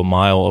guys to do a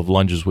mile of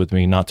lunges with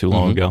me not too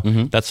long ago.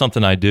 Mm-hmm. That's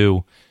something I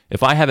do.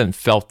 If I haven't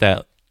felt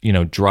that,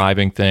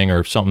 driving thing or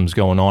if something's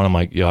going on, I'm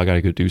like, I got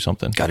to go do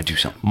something. Got to do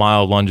something.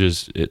 Mile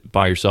lunges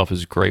by yourself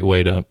is a great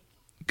way to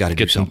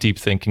get some deep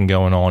thinking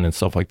going on and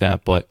stuff like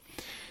that. But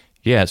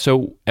yeah,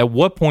 so at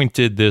what point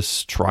did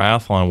this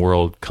triathlon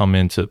world come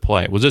into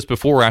play? Was this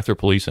before or after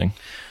policing?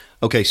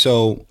 Okay,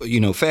 so,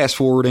 fast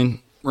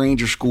forwarding,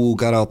 Ranger school,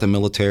 got out the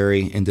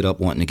military, ended up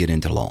wanting to get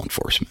into law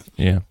enforcement.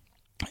 Yeah.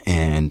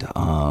 And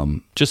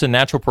just a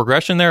natural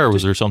progression there, or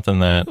was there something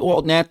that...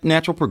 Well,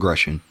 natural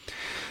progression.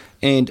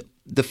 And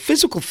the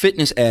physical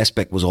fitness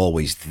aspect was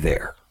always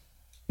there.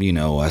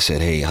 I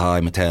said, hey,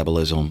 high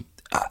metabolism.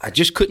 I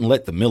just couldn't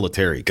let the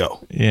military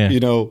go. Yeah.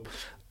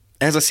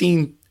 As I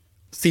seen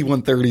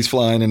C-130s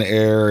flying in the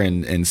air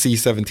and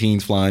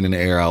C-17s flying in the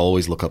air, I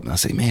always look up and I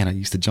say, man, I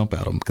used to jump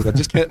at them because I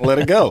just couldn't let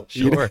it go.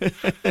 Sure.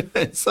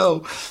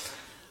 So,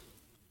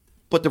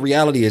 but the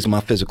reality is my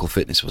physical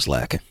fitness was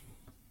lacking.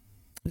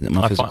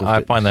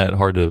 I find that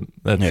hard to,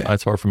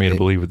 that's hard for me to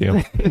believe with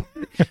you.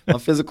 My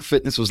physical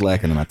fitness was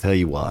lacking, and I'll tell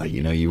you why.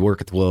 You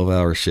work a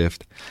 12-hour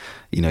shift,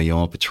 you're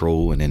on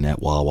patrol, and then that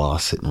Wawa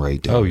sitting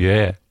right there. Oh,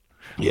 yeah.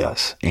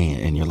 Yes.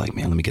 And you're like,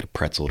 man, let me get a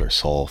pretzel. They're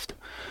soft.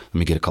 Let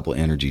me get a couple of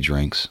energy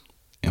drinks.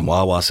 And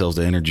Wawa sells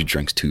the energy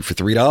drinks 2 for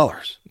 $3.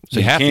 So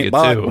you have can't to get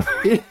buy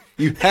 2.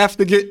 You have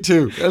to get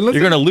 2. You're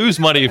going to lose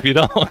money if you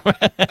don't.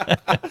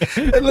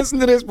 And listen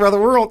to this, brother.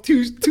 We're on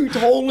two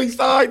totally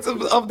sides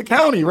of the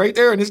county right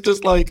there. And it's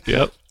just like,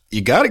 yep.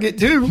 You got to get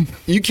 2.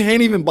 You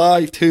can't even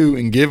buy 2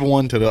 and give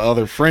one to the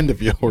other friend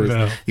of yours.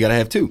 No. You got to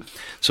have 2.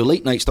 So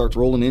late night starts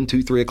rolling in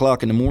 2, 3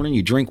 o'clock in the morning.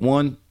 You drink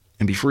one,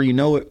 and before you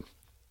know it,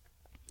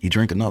 you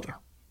drink another.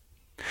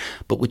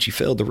 But what you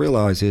failed to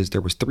realize is there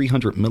was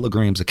 300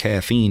 milligrams of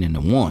caffeine in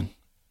the one.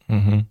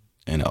 Mm-hmm.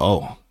 And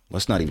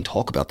let's not even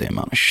talk about the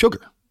amount of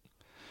sugar.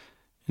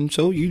 And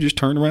so you just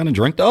turned around and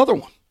drank the other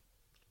one.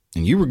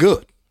 And you were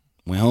good.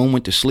 Went home,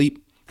 went to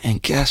sleep.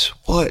 And guess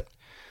what?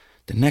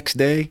 The next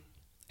day,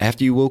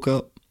 after you woke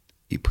up,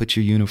 you put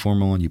your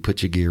uniform on, you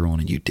put your gear on,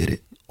 and you did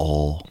it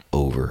all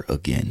over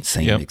again.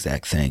 Same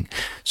exact thing.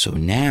 So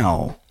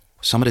now,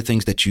 some of the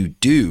things that you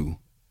do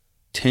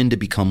tend to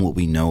become what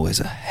we know as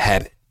a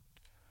habit,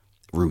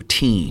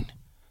 routine.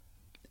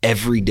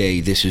 Every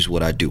day, this is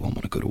what I do. I'm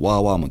going to go to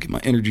Wawa. I'm going to get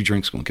my energy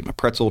drinks. I'm going to get my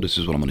pretzel. This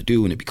is what I'm going to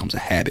do. And it becomes a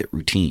habit,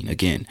 routine.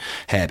 Again,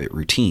 habit,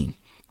 routine.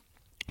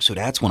 So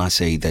that's when I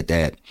say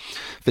that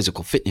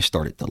physical fitness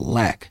started to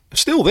lack.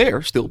 Still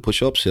there, still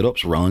push-ups,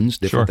 sit-ups, runs,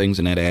 different things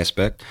in that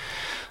aspect.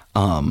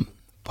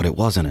 But it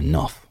wasn't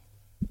enough.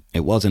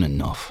 It wasn't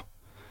enough.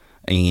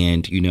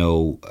 And,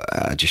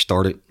 I just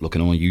started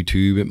looking on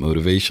YouTube at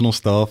motivational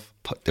stuff,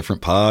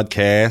 different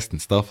podcasts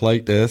and stuff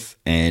like this.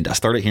 And I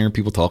started hearing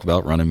people talk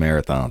about running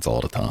marathons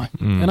all the time.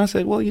 And I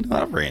said, well,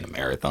 I've ran a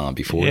marathon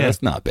before. Yeah.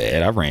 That's not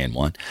bad. I ran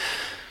one.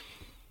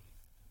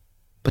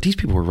 But these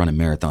people were running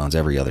marathons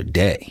every other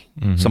day.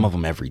 Mm-hmm. Some of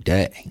them every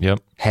day.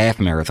 Yep. Half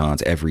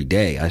marathons every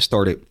day. I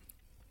started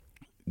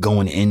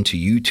going into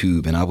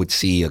YouTube and I would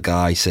see a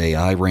guy say,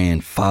 I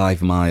ran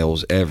 5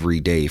 miles every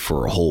day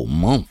for a whole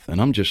month.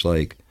 And I'm just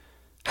like,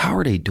 how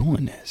are they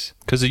doing this?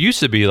 Because it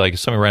used to be like if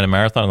somebody ran a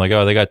marathon, like,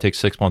 they got to take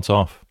 6 months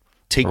off.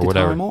 Take the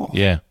whatever. time off.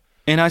 Yeah.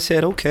 And I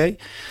said, okay.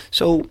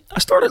 So I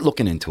started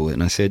looking into it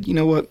and I said, you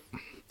know what?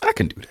 I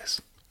can do this.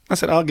 I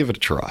said, I'll give it a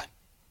try.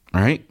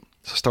 All right.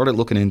 So I started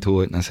looking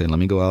into it and I said, let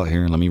me go out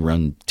here and let me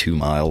run 2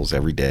 miles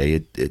every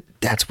day.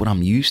 That's what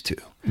I'm used to.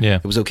 Yeah.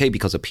 It was okay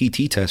because a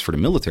PT test for the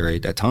military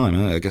at that time,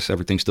 I guess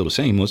everything's still the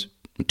same, was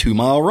a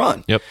 2-mile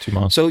run. Yep, 2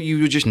 miles. So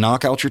you would just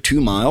knock out your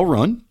 2-mile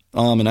run.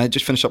 And I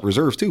just finished up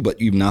reserves too,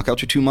 but you knock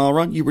out your 2-mile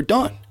run, you were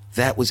done.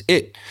 That was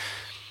it.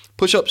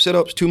 Push-ups,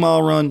 sit-ups,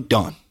 2-mile run,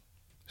 done.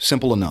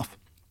 Simple enough.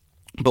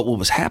 But what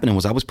was happening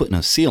was I was putting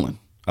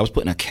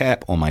a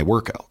cap on my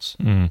workouts.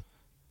 Mm.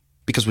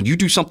 Because when you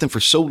do something for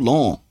so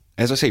long,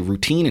 as I say,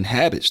 routine and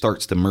habit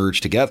starts to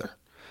merge together.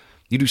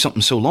 You do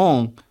something so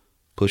long,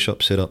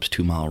 push-ups, sit-ups,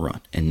 2-mile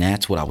run. And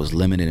that's what I was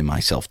limiting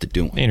myself to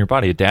doing. And your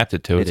body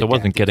adapted to it, so it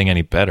wasn't getting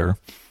any better.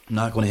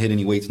 Not going to hit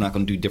any weights, not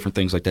going to do different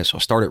things like that. So I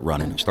started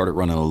running.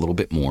 A little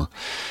bit more.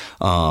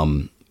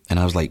 And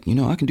I was like,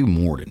 I can do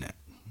more than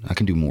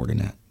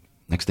that.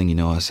 Next thing you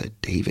know, I said,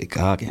 David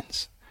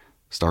Goggins.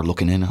 Started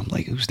looking in. I'm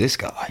like, who's this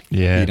guy?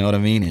 Yeah. You know what I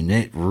mean? And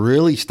it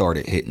really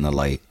started hitting the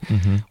light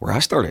where I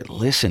started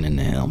listening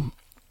to him.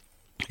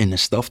 And the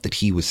stuff that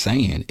he was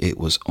saying, it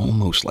was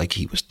almost like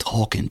he was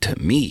talking to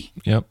me.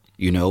 Yep.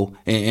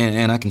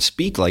 And I can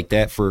speak like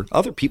that for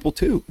other people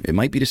too. It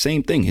might be the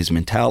same thing, his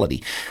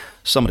mentality.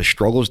 some of the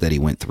struggles that he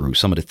went through,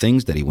 some of the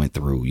things that he went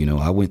through. You know,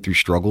 I went through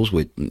struggles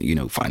with, you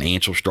know,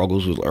 financial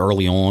struggles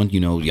early on. You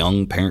know,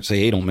 young parents say,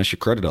 hey, don't mess your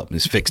credit up.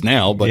 It's fixed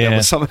now, but that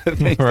was some of the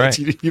things right.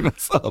 that you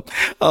mess up.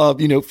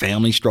 You know,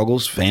 family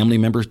struggles, family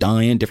members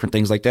dying, different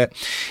things like that.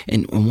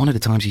 And one of the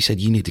times he said,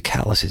 you need to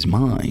callous his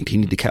mind. He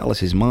needed to callous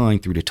his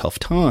mind through the tough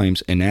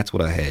times, and that's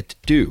what I had to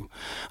do.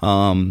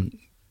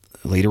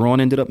 Later on,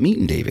 ended up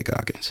meeting David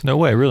Goggins. No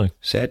way, really?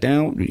 Sat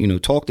down, you know,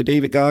 talked to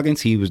David Goggins.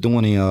 He was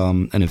doing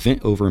an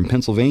event over in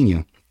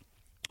Pennsylvania.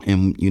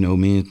 And, you know,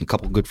 me and a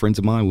couple of good friends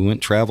of mine, we went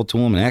and traveled to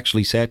him and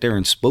actually sat there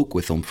and spoke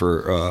with him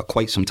for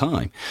quite some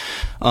time.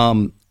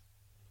 But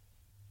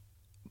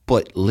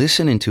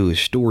listening to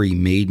his story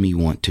made me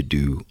want to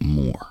do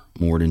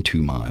more than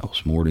 2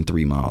 miles, more than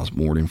 3 miles,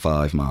 more than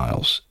 5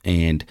 miles.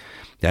 And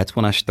that's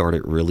when I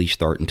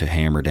starting to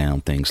hammer down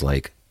things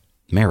like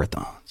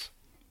marathons.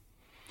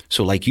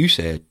 So like you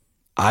said,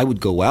 I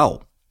would go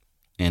out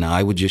and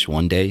I would just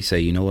one day say,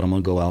 you know what, I'm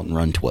going to go out and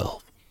run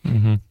 12.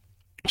 Mm-hmm.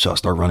 So I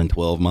start running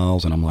 12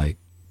 miles and I'm like,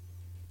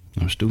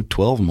 let's do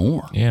 12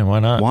 more. Yeah, why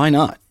not? Why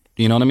not?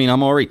 You know what I mean?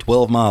 I'm already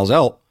 12 miles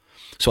out.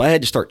 So I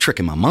had to start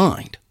tricking my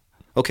mind.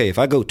 Okay, if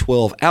I go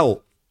 12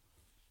 out,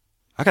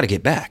 I got to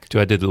get back.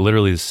 Dude, I did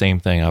literally the same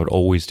thing. I would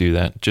always do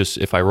that. Just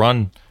if I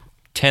run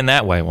 10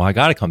 that way, well, I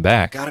got to come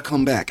back.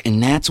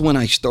 And that's when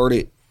I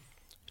started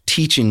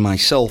teaching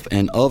myself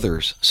and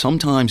others,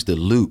 sometimes the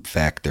loop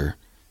factor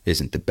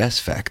isn't the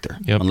best factor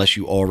unless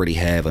you already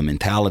have a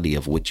mentality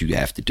of what you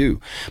have to do.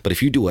 But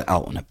if you do it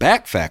out on the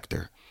back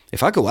factor,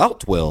 if I go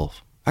out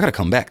 12, I got to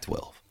come back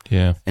 12.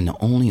 Yeah. And the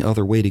only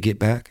other way to get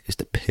back is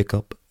to pick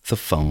up the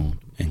phone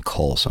and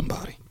call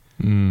somebody.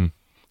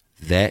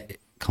 That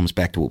comes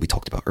back to what we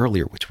talked about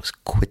earlier, which was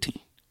quitting.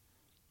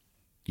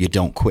 You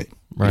don't quit.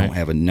 Right. You don't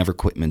have a never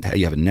quit mentality.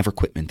 You have a never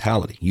quit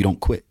mentality. You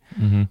don't quit.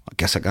 I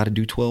guess I got to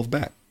do 12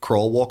 back.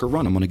 Crawl, walk, or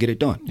run. I'm going to get it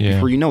done. Yeah.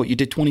 Before you know it, you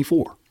did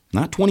 24.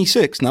 Not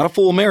 26, not a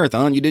full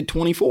marathon. You did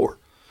 24.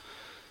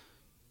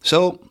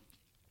 So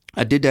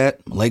I did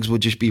that. My legs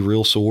would just be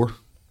real sore.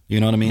 You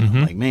know what I mean?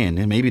 I'm like, man,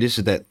 maybe this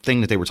is that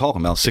thing that they were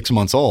talking about 6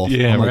 months off.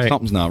 Yeah, I'm like, right.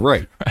 something's not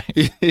right.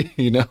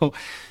 You know?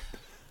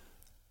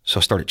 So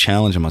I started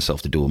challenging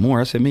myself to do it more.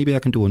 I said, maybe I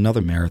can do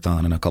another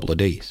marathon in a couple of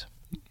days.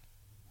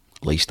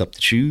 Laced up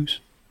the shoes,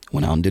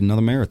 went out and did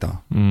another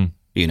marathon.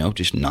 You know,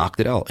 just knocked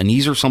it out. And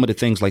these are some of the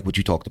things like what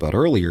you talked about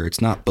earlier. It's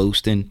not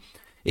boasting.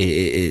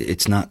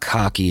 It's not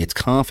cocky. It's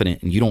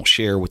confident. And you don't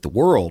share with the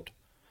world.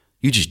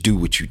 You just do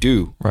what you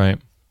do. Right.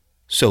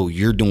 So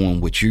you're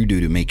doing what you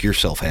do to make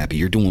yourself happy.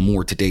 You're doing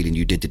more today than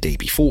you did the day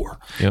before.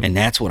 Yep. And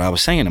that's what I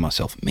was saying to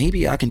myself.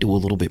 Maybe I can do a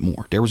little bit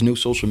more. There was no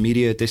social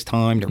media at this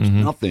time. There was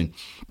nothing.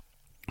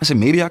 I said,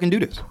 maybe I can do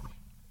this.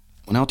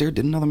 Went out there,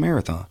 did another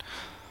marathon.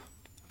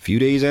 A few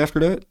days after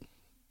that,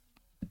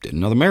 did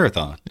another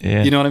marathon.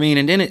 Yeah. You know what I mean?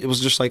 And then it was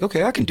just like,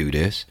 okay, I can do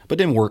this. But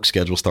then work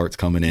schedule starts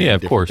coming in. Yeah,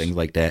 of course. Things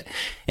like that.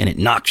 And it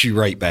knocks you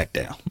right back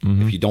down.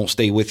 If you don't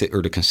stay with it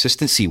or the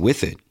consistency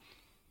with it,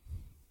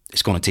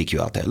 it's going to take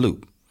you out that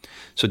loop.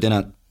 So then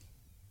I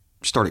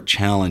started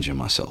challenging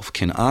myself.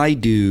 Can I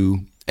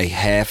do a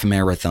half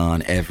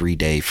marathon every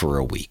day for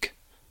a week?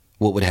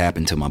 What would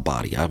happen to my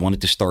body? I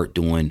wanted to start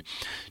doing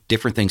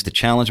different things to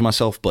challenge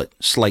myself, but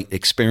slight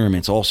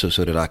experiments also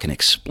so that I can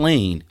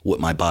explain what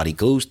my body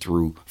goes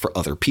through for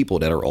other people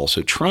that are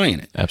also trying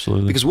it.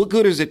 Absolutely. Because what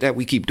good is it that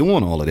we keep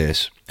doing all of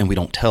this and we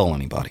don't tell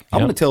anybody? I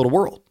want to tell the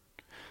world.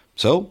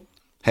 So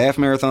half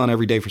marathon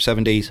every day for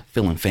 7 days,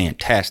 feeling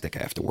fantastic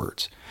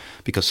afterwards.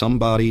 Because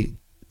somebody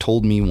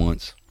told me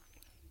once,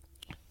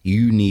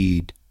 you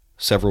need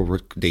several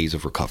days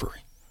of recovery.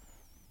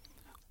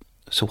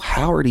 So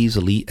how are these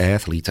elite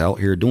athletes out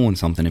here doing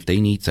something if they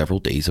need several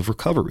days of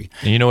recovery?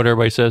 And you know what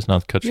everybody says?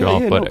 Not to cut you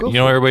off, but you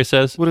know what everybody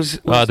says?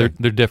 They're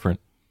different.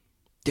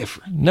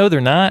 Different. No,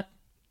 they're not.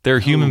 They're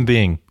a human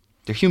being.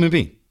 They're human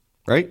being,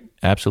 right?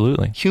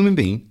 Absolutely. Human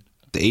being.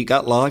 They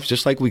got lives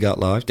just like we got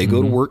lives. They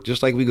go to work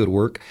just like we go to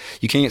work.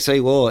 You can't say,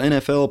 well, an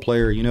NFL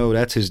player, you know,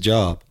 that's his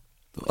job.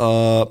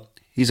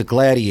 He's a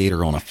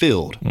gladiator on a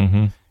field.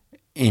 And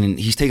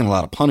he's taking a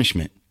lot of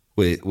punishment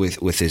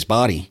with his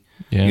body.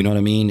 Yeah. You know what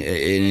I mean? And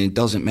it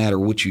doesn't matter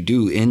what you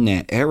do in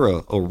that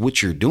era or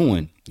what you're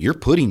doing, you're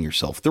putting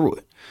yourself through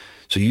it.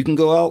 So you can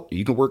go out,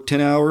 you can work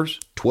 10 hours,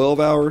 12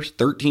 hours,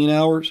 13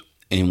 hours.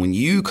 And when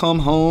you come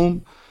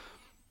home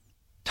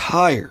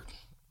tired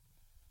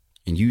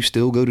and you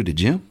still go to the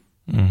gym,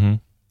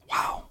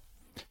 wow.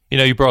 You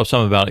know, you brought up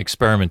something about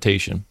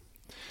experimentation.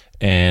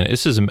 And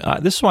this is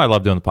why I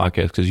love doing the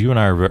podcast, because you and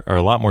I are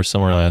a lot more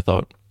similar than I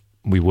thought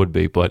we would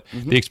be. But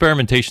the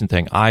experimentation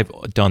thing, I've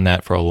done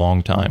that for a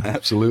long time.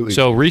 Absolutely.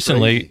 So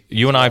recently,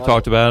 you and I have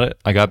talked about it.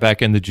 I got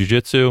back into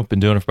jiu-jitsu, been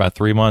doing it for about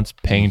 3 months.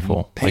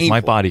 Painful. Like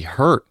my body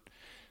hurt,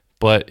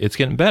 but it's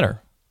getting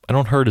better. I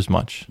don't hurt as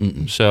much.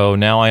 So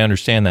now I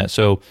understand that.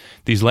 So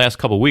these last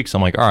couple of weeks,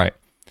 I'm like, all right,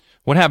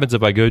 what happens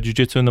if I go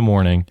jiu-jitsu in the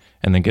morning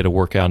and then get a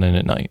workout in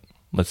at night?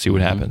 Let's see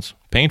what happens.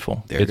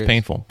 Painful. It's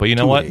painful. But you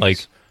know what?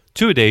 Like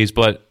 2 days,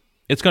 but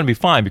it's going to be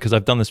fine because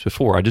I've done this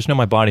before. I just know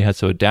my body has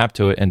to adapt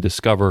to it and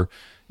discover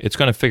it's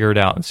going to figure it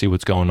out and see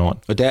what's going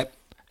on. Adapt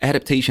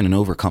adaptation and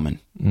overcoming.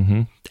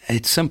 Mm-hmm.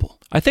 It's simple.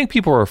 I think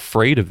people are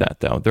afraid of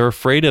that, though. They're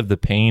afraid of the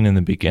pain in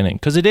the beginning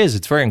because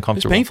it's very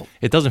uncomfortable. It's painful.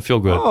 It doesn't feel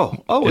good.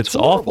 It's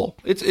awful.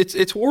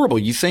 It's horrible.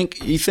 You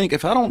think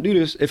if I don't do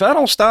this, if I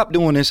don't stop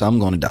doing this, I'm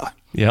going to die.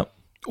 Yep.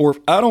 Or if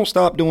I don't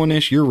stop doing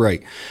this, you're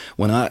right.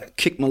 When I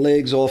kick my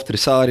legs off to the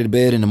side of the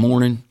bed in the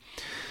morning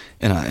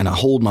and I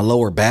hold my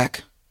lower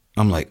back,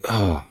 I'm like,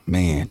 oh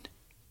man,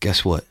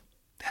 guess what?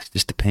 That's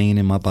just the pain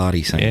in my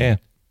body saying,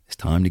 it's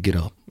time to get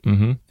up.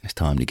 Mm-hmm. It's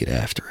time to get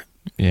after it.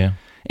 Yeah.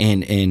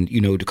 And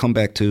to come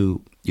back to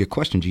your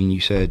question, Gene,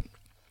 you said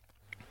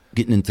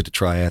getting into the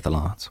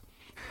triathlons.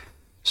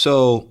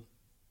 So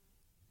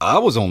I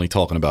was only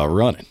talking about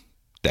running.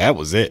 That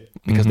was it.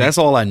 Because that's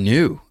all I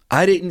knew.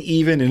 I didn't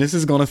even, and this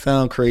is going to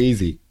sound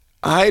crazy,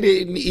 I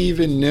didn't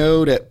even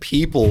know that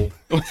people,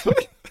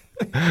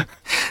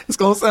 it's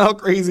going to sound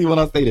crazy when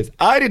I say this,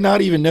 I did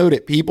not even know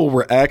that people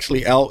were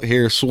actually out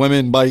here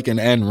swimming, biking,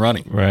 and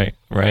running. Right.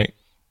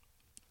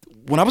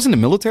 When I was in the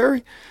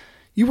military,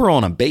 you were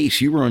on a base.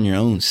 You were in your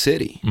own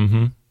city. Mm-hmm.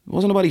 There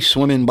wasn't nobody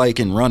swimming,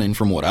 biking, running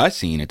from what I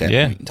seen at that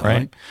point in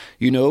time.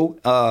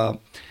 Right.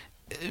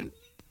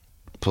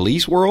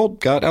 Police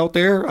world got out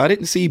there. I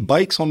didn't see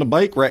bikes on the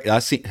bike rack. I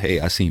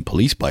seen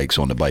police bikes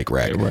on the bike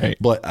rack. Right.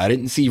 But I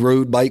didn't see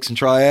road bikes and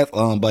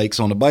triathlon bikes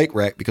on the bike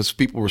rack because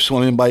people were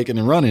swimming, biking,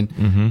 and running.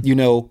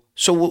 Mm-hmm.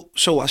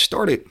 So I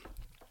started,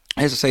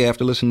 as I say,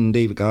 after listening to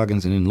David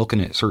Goggins and then looking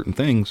at certain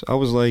things, I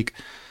was like,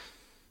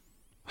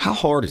 how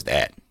hard is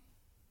that?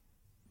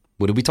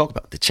 What did we talk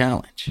about? The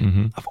challenge.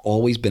 Mm-hmm. I've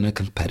always been a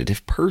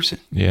competitive person.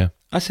 Yeah.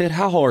 I said,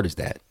 how hard is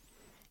that?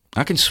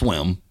 I can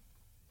swim.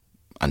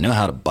 I know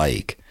how to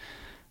bike.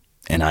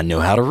 And I know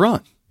how to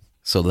run.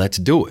 So let's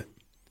do it.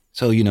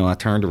 So, I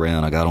turned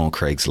around. I got on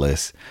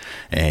Craigslist.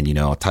 And,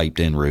 I typed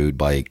in road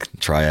bike,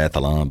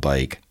 triathlon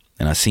bike.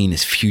 And I seen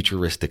this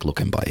futuristic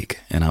looking bike.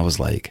 And I was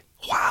like,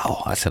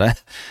 wow. I said,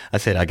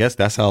 I guess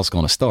that's how it's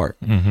going to start.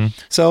 Mm-hmm.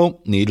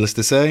 So, needless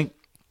to say,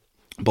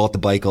 bought the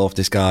bike off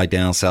this guy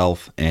down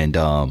south, and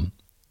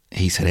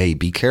he said, hey,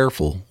 be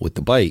careful with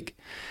the bike.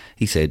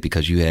 He said,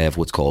 because you have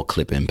what's called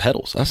clip-in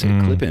pedals. I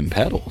said, clip-in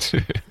pedals?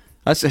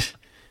 I said,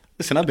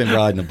 listen, I've been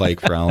riding a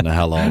bike for I don't know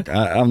how long.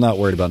 I'm not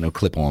worried about no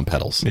clip-on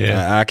pedals.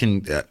 Yeah.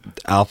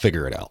 I'll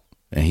figure it out.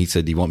 And he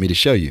said, do you want me to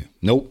show you?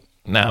 Nope.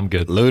 Nah, I'm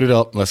good. Load it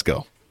up. Let's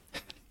go.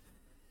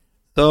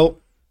 So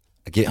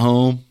I get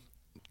home,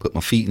 put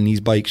my feet in these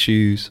bike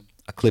shoes.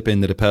 I clip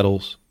into the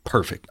pedals.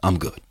 Perfect. I'm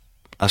good.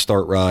 I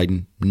start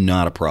riding,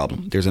 not a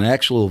problem. There's an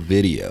actual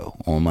video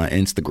on my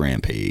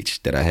Instagram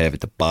page that I have at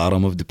the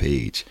bottom of the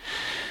page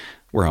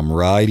where I'm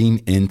riding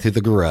into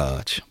the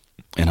garage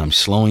and I'm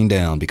slowing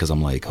down because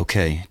I'm like,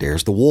 okay,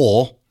 there's the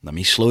wall. Let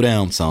me slow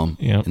down some.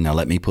 Yep. And now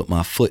let me put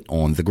my foot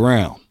on the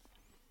ground.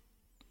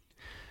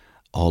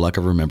 All I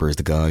can remember is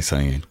the guy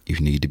saying, you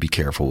need to be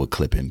careful with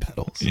clip-in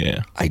pedals.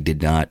 Yeah. I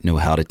did not know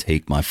how to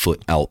take my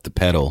foot out the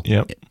pedal.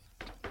 Yep.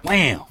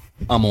 Wham!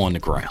 I'm on the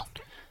ground.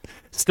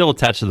 Still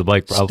attached to the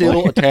bike, probably.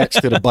 Still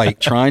attached to the bike,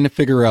 trying to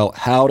figure out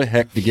how the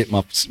heck to get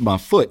my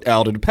foot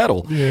out of the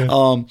pedal.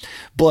 Yeah.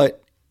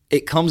 But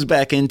it comes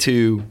back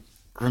into,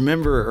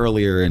 remember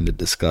earlier in the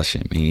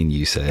discussion, me and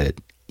you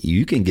said,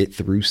 you can get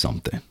through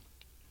something,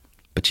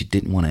 but you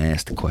didn't want to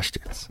ask the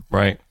questions.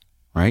 Right.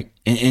 Right?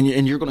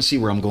 And you're going to see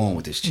where I'm going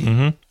with this, Gene.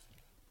 Mm-hmm.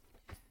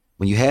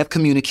 When you have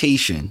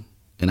communication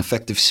and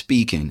effective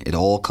speaking, it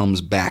all comes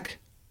back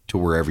to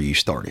wherever you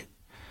started.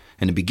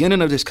 In the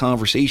beginning of this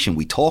conversation,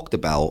 we talked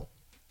about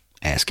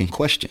asking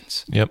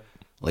questions. Yep.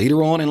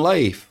 Later on in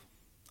life,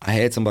 I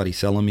had somebody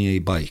selling me a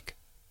bike,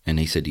 and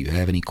they said, do you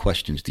have any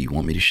questions? Do you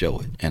want me to show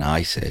it? And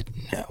I said,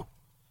 no.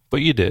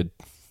 But you did.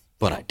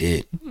 But I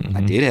did. Mm-hmm.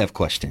 I did have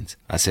questions.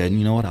 I said,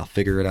 you know what? I'll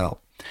figure it out.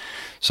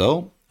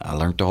 So I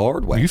learned the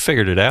hard way. You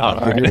figured it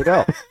out. I figured it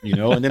out.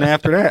 And then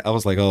after that, I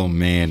was like, oh,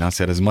 man. I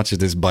said, as much as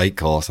this bike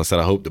costs, I said,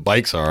 I hope the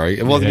bike's all right.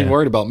 It wasn't even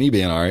worried about me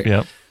being all right.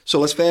 Yep. So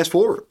let's fast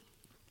forward.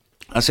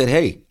 I said,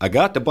 hey, I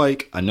got the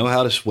bike. I know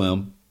how to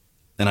swim,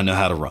 and I know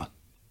how to run.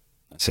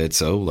 I said,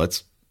 so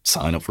let's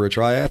sign up for a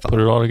triathlon. Put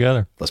it all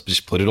together. Let's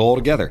just put it all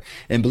together.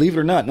 And believe it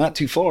or not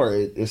too far.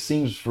 It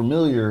seems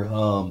familiar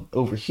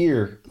over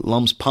here,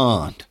 Lum's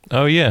Pond.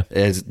 Oh, yeah.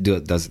 They do a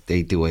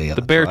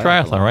the Bear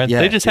Triathlon, right?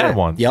 Yeah, they just had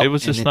one. Yep. It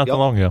was just not that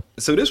long ago.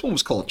 So this one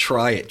was called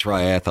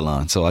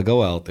Triathlon. So I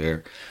go out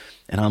there,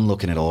 and I'm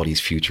looking at all these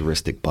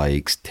futuristic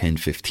bikes,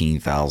 $10,000,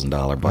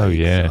 $15,000 bikes. Oh,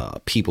 yeah.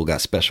 People got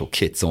special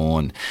kits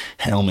on.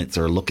 Helmets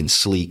are looking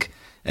sleek.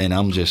 And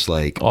I'm just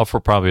like... All for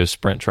probably a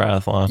sprint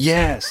triathlon.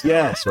 Yes,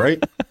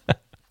 right?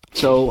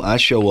 So I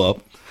show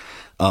up.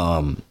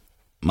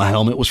 My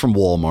helmet was from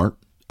Walmart.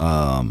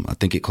 I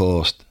think it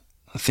cost...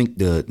 I think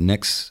the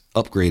next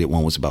upgraded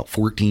one was about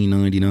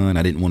 $14.99.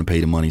 I didn't want to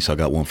pay the money, so I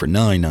got one for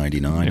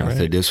 $9.99. I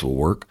said, this will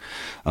work.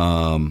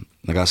 I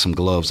got some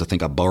gloves. I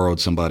think I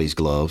borrowed somebody's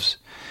gloves.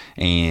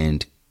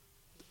 And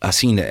I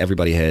seen that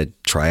everybody had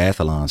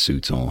triathlon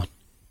suits on.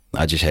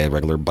 I just had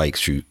regular bike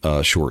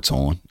shorts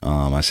on.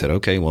 I said,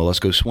 okay, well, let's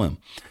go swim.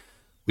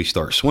 We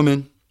start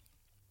swimming.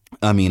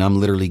 I mean, I'm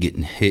literally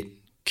getting hit,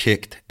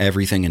 kicked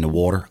everything in the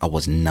water. I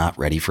was not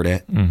ready for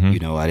that. You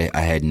know,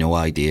 I had no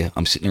idea.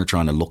 I'm sitting there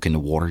trying to look in the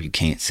water. You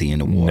can't see in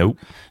the water. Nope.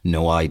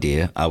 No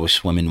idea. I was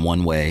swimming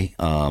one way.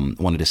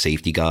 One of the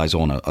safety guys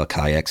on a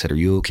kayak said, "Are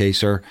you okay,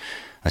 sir?"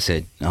 I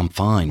said, "I'm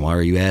fine. Why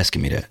are you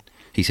asking me that?"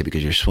 He said,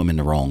 "Because you're swimming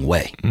the wrong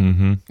way."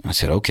 I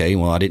said, "Okay,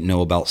 well, I didn't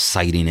know about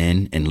sighting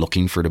in and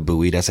looking for the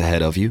buoy that's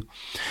ahead of you."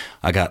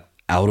 I got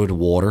out of the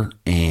water,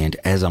 and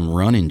as I'm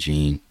running,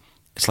 Gene,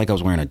 it's like I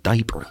was wearing a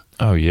diaper.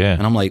 Oh, yeah.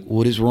 And I'm like,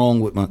 what is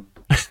wrong with my...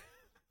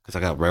 Because I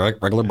got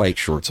regular bike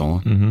shorts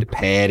on. The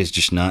pad is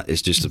just not...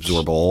 It's just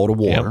absorb all the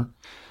water.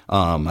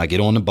 Yep. I get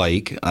on the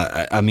bike.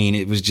 I mean,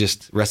 it was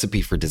just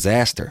recipe for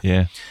disaster.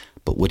 Yeah.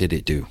 But what did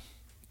it do?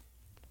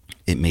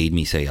 It made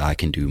me say, I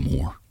can do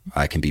more.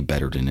 I can be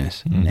better than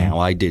this. Now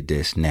I did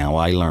this. Now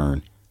I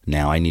learn.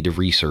 Now I need to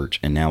research.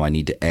 And now I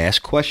need to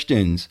ask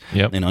questions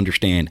and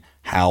understand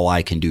how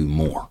I can do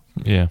more.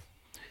 Yeah.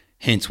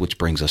 Hence, which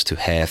brings us to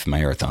half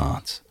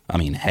marathons. I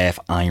mean, half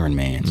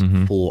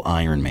Ironmans, full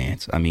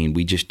Ironmans. I mean,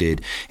 we just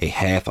did a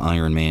half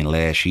Ironman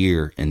last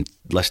year in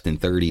less than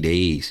 30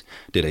 days,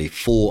 did a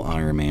full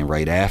Ironman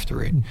right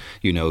after it.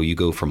 You know, you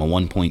go from a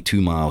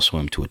 1.2 mile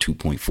swim to a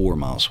 2.4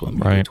 mile swim.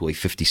 You go to a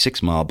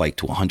 56 mile bike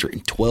to a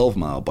 112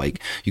 mile bike.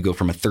 You go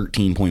from a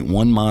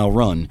 13.1 mile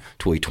run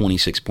to a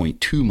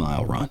 26.2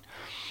 mile run.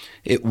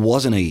 It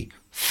wasn't a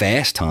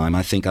fast time.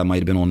 I think I might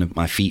have been on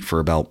my feet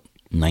for about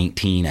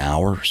 19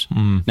 hours.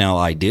 Now,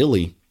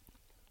 ideally,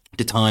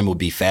 the time would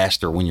be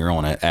faster when you're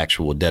on an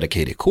actual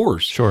dedicated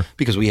course. Sure.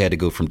 Because we had to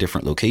go from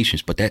different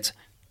locations, but that's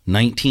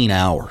 19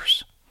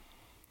 hours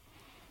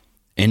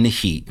in the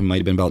heat. It might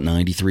have been about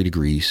 93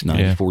 degrees,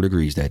 94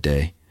 degrees that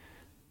day.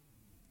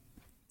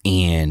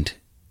 And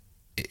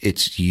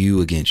it's you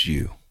against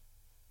you.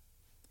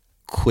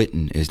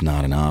 Quitting is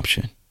not an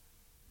option.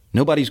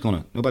 Nobody's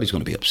gonna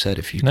be upset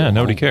if you. No,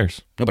 nobody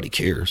cares. Nobody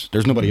cares.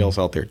 There's nobody else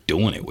out there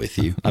doing it with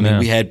you. I mean,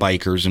 we had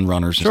bikers and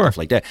runners and stuff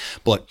like that,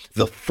 but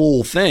the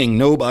full thing,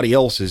 nobody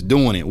else is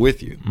doing it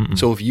with you.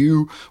 So if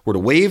you were to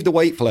wave the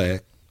white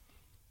flag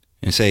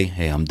and say,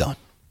 "Hey, I'm done,"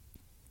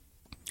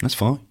 that's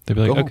fine. They'd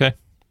be like, "Okay."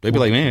 They'd be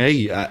like, "Man,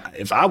 hey,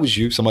 if I was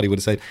you," somebody would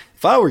have said,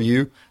 "If I were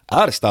you,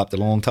 I'd have stopped a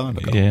long time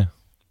ago." Yeah.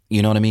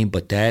 You know what I mean?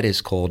 But that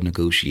is called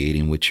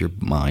negotiating with your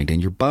mind and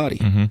your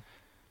body.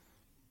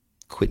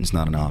 Quitting's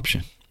not an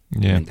option.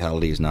 Yeah.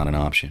 Mentality is not an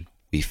option.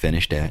 We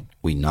finished that.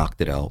 We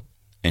knocked it out.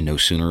 And no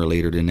sooner or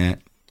later than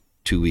that,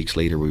 2 weeks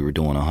later, we were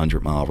doing a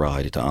 100-mile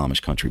ride at the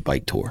Amish Country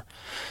Bike Tour.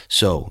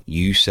 So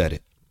you said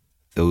it.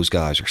 Those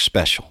guys are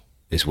special,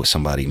 is what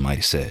somebody might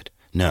have said.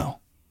 No.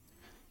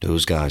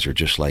 Those guys are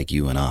just like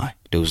you and I.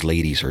 Those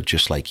ladies are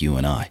just like you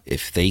and I.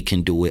 If they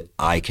can do it,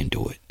 I can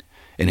do it.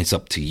 And it's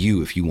up to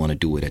you if you want to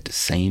do it at the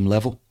same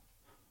level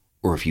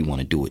or if you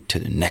want to do it to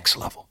the next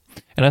level.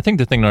 And I think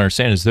the thing to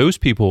understand is those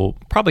people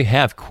probably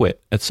have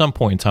quit at some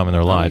point in time in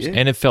their lives,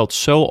 and it felt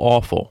so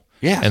awful.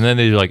 Yeah. And then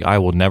they're like, I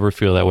will never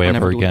feel that way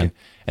ever again.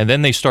 And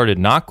then they started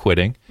not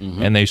quitting,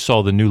 and they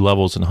saw the new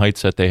levels and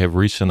heights that they have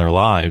reached in their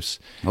lives.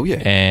 Oh,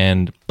 yeah.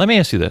 And let me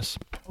ask you this.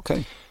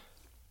 Okay.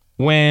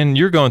 When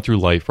you're going through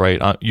life,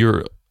 right,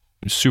 you're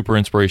a super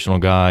inspirational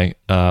guy.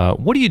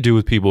 What do you do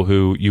with people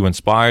who you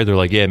inspire? They're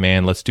like, yeah,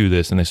 man, let's do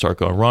this. And they start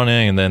going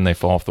running, and then they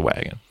fall off the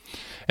wagon.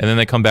 And then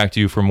they come back to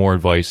you for more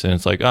advice, and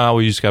it's like, oh,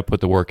 well, you just got to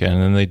put the work in.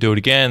 And then they do it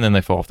again, and then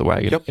they fall off the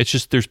wagon. Yep. It's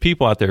just there's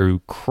people out there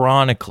who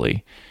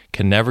chronically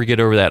can never get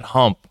over that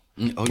hump,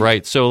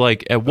 right? So,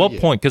 like, at what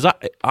point, because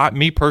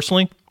me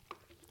personally,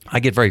 I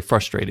get very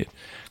frustrated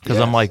because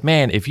I'm like,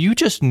 man, if you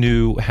just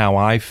knew how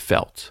I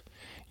felt,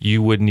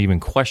 you wouldn't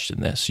even question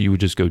this. You would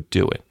just go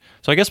do it.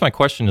 So I guess my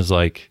question is,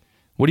 like,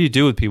 what do you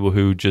do with people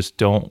who just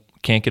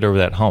can't get over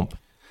that hump?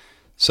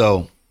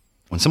 So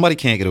when somebody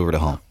can't get over the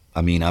hump,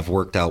 I mean, I've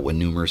worked out with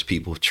numerous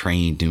people,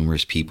 trained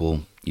numerous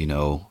people, you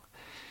know,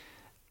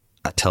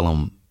 I tell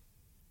them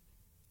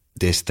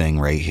this thing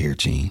right here,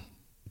 Gene,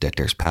 that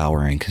there's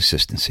power in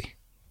consistency.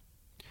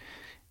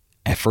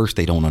 At first,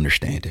 they don't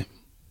understand it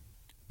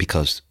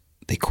because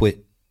they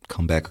quit,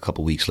 come back a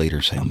couple weeks later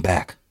and say, I'm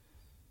back.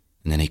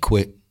 And then they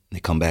quit, and they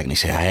come back and they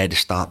say, I had to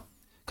stop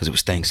because it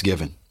was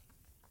Thanksgiving.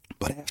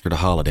 But after the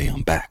holiday,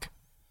 I'm back.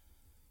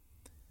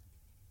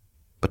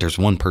 But there's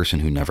one person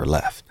who never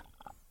left.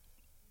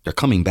 They're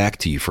coming back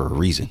to you for a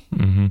reason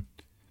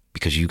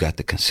because you got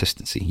the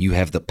consistency. You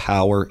have the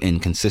power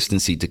and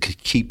consistency to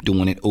keep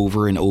doing it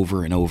over and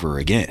over and over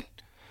again.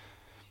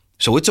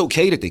 So it's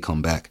okay that they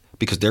come back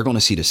because they're going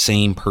to see the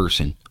same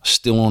person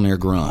still on their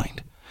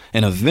grind.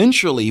 And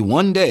eventually,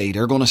 one day,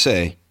 they're going to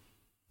say,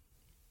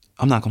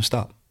 I'm not going to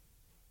stop.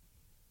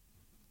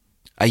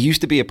 I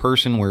used to be a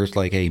person where it's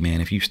like, hey,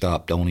 man, if you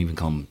stop, don't even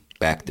come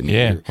back to me.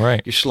 Yeah,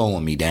 You're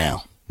slowing me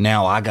down.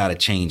 Now I got to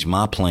change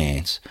my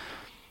plans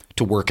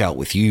to work out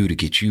with you to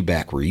get you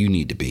back where you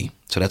need to be.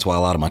 So that's why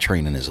a lot of my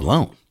training is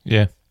alone.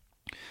 Yeah.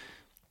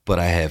 But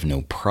I have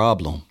no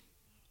problem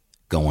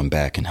going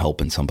back and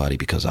helping somebody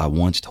because I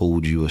once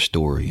told you a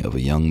story of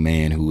a young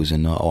man who was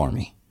in the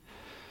Army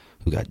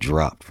who got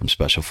dropped from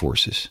Special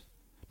Forces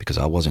because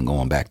I wasn't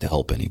going back to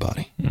help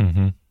anybody.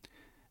 And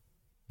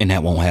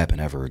that won't happen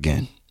ever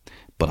again.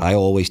 But I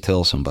always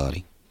tell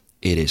somebody,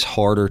 it is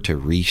harder to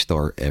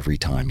restart every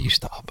time you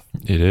stop.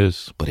 It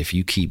is. But if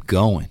you keep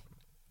going,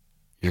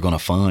 you're going to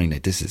find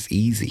that this is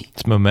easy.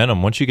 It's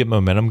momentum. Once you get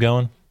momentum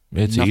going,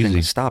 it's Nothing easy.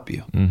 can stop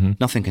you.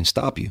 Nothing can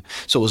stop you.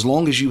 So as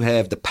long as you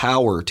have the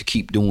power to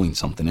keep doing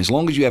something, as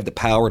long as you have the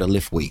power to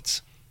lift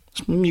weights,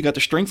 you got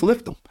the strength to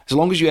lift them. As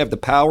long as you have the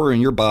power in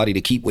your body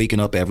to keep waking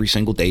up every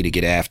single day to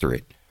get after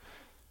it,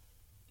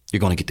 you're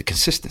going to get the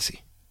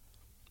consistency.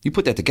 You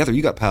put that together,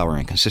 you got power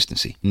and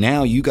consistency.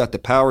 Now you got the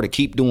power to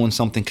keep doing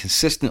something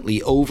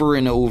consistently over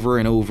and over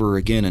and over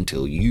again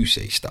until you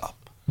say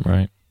stop.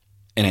 Right.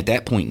 And at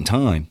that point in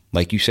time,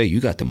 like you say,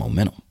 you got the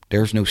momentum.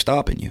 There's no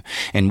stopping you.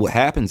 And what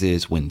happens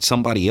is when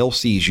somebody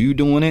else sees you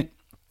doing it,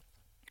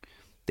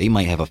 they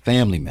might have a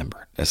family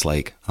member that's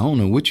like, I don't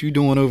know what you're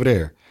doing over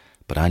there,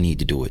 but I need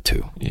to do it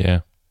too.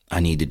 Yeah.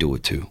 I need to do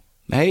it too.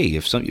 Hey,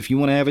 if you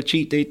want to have a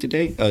cheat day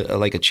today,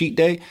 like a cheat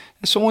day,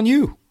 that's on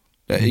you.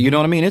 You know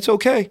what I mean? It's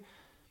okay.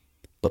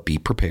 But be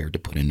prepared to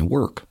put in the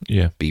work.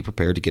 Yeah. Be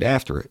prepared to get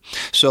after it.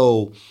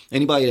 So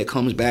anybody that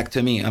comes back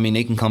to me, I mean,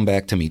 they can come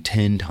back to me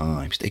 10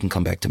 times. They can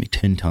come back to me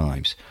 10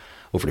 times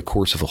over the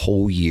course of a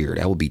whole year.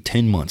 That would be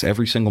 10 months.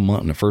 Every single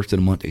month, on the first of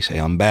the month, they say,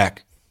 I'm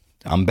back.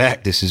 I'm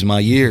back. This is my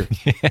year.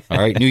 All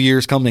right. New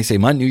Year's come. They say,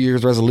 my New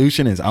Year's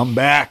resolution is I'm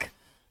back.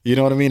 You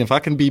know what I mean? If I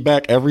can be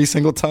back every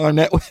single time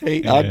that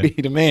way, I'd be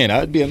the man.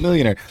 I'd be a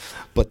millionaire.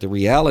 But the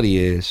reality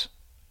is,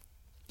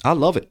 I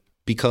love it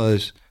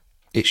because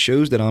it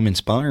shows that I'm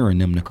inspiring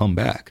them to come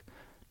back.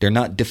 They're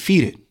not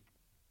defeated.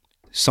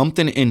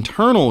 Something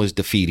internal is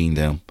defeating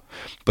them,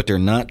 but they're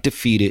not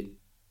defeated.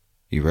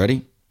 You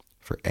ready?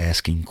 For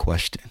asking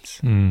questions.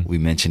 We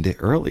mentioned it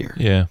earlier.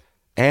 Yeah.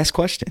 Ask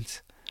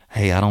questions.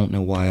 Hey, I don't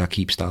know why I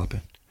keep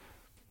stopping.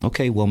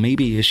 Okay, well,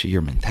 maybe it's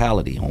your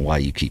mentality on why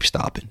you keep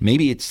stopping.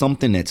 Maybe it's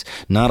something that's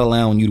not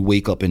allowing you to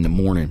wake up in the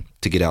morning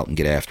to get out and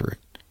get after it.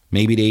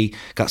 Maybe they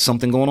got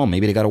something going on.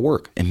 Maybe they got to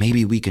work. And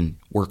maybe we can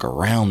work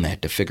around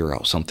that to figure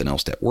out something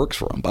else that works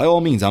for them. By all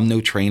means, I'm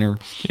no trainer.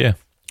 Yeah.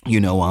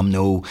 I'm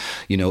no,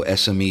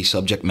 SME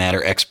subject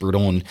matter expert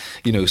on,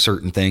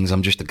 certain things.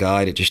 I'm just a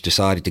guy that just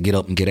decided to get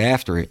up and get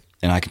after it.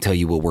 And I can tell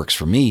you what works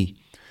for me.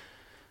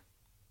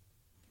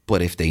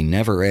 But if they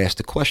never ask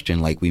the question,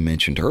 like we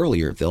mentioned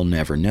earlier, they'll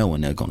never know.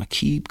 And they're going to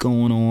keep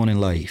going on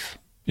in life.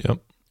 Yep.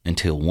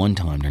 Until one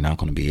time they're not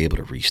going to be able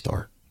to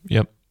restart.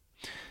 Yep.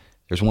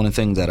 There's one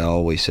thing that I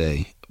always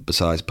say,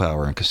 besides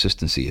power and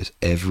consistency, is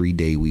every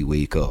day we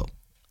wake up,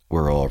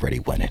 we're already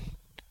winning.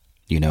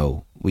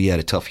 We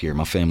had a tough year.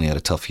 My family had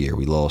a tough year.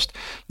 We lost,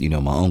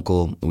 my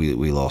uncle.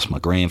 We lost my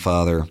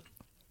grandfather.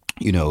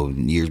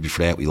 Years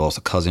before that, we lost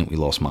a cousin. We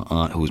lost my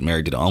aunt who was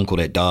married to the uncle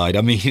that died.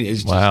 I mean,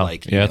 it's just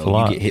like, it's a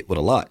lot. You get hit with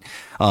a lot.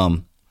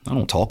 I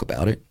don't talk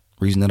about it.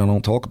 Reason that I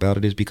don't talk about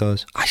it is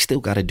because I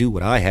still got to do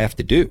what I have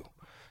to do.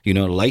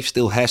 Life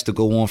still has to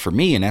go on for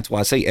me. And that's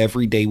why I say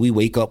every day we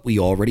wake up, we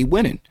already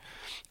winning.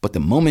 But the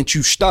moment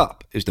you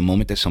stop is the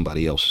moment that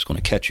somebody else is going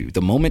to catch you.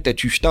 The moment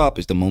that you stop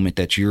is the moment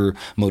that your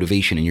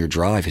motivation and your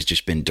drive has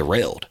just been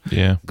derailed.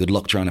 Yeah. Good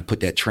luck trying to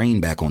put that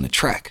train back on the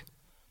track.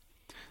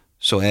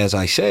 So as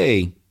I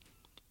say,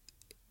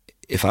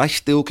 if I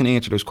still can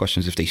answer those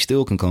questions, if they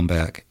still can come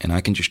back and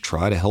I can just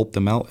try to help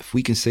them out, if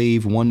we can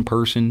save one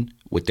person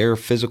with their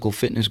physical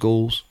fitness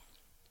goals,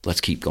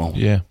 let's keep going.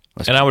 Yeah.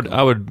 I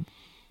would,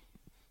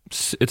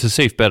 it's a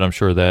safe bet, I'm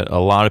sure, that a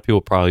lot of people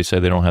probably say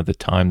they don't have the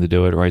time to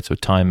do it, right? So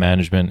time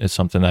management is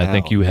something that I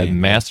think you have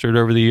mastered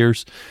over the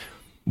years.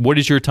 What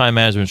is your time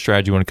management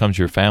strategy when it comes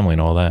to your family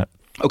and all that?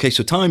 Okay,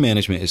 so time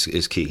management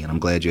is key, and I'm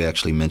glad you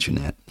actually mentioned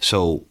that.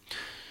 So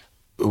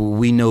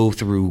we know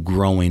through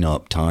growing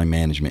up, time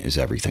management is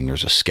everything.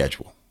 There's a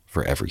schedule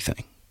for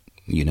everything,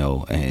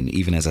 and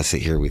even as I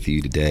sit here with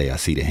you today, I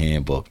see the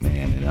handbook,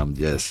 man, and I'm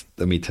just,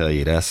 let me tell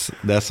you, that's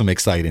some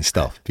exciting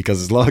stuff,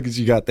 because as long as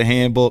you got the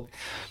handbook,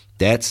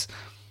 that's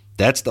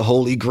the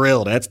holy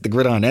grail. That's the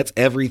gridiron. That's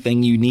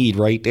everything you need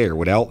right there.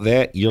 Without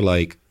that, you're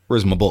like,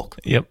 where's my book?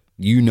 Yep.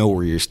 You know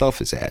where your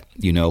stuff is at,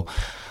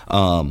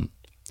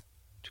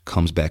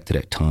 comes back to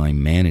that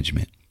time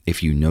management.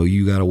 If you know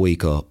you got to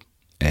wake up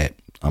at,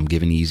 I'm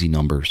giving easy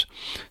numbers,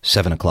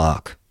 7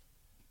 o'clock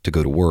to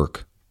go to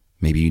work,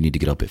 maybe you need to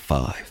get up at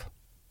 5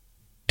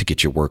 to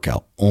get your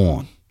workout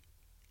on,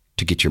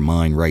 to get your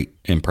mind right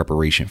in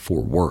preparation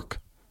for work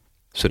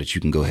so that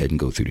you can go ahead and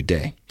go through the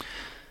day.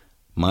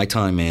 My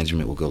time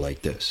management will go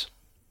like this.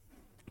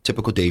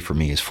 Typical day for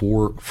me is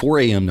 4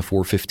 a.m. to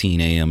 4:15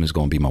 a.m. is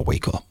going to be my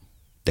wake up.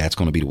 That's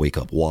going to be the wake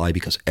up. Why?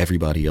 Because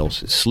everybody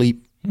else is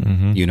asleep.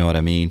 Mm-hmm. You know what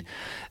I mean?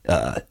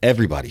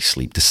 Everybody's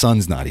asleep. The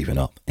sun's not even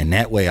up. And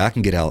that way I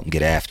can get out and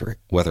get after it.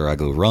 Whether I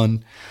go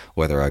run,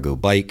 whether I go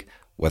bike,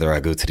 whether I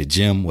go to the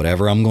gym,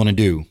 whatever I'm going to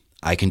do,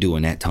 I can do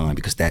in that time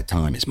because that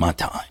time is my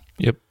time.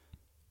 Yep.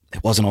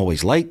 It wasn't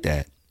always like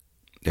that.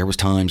 There was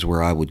times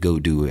where I would go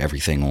do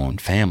everything on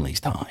family's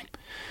time.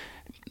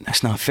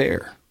 That's not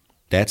fair.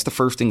 That's the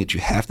first thing that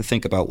you have to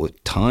think about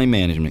with time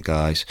management,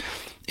 guys,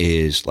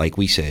 is like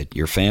we said,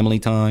 your family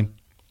time.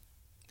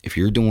 If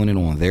you're doing it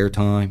on their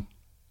time,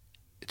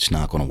 it's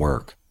not going to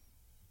work.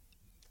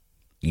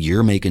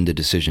 You're making the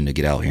decision to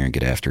get out here and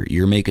get after it.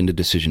 You're making the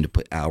decision to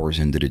put hours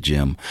into the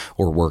gym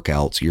or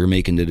workouts. You're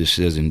making the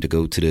decision to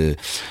go to the,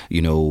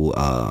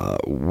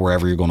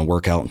 wherever you're going to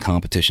work out in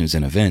competitions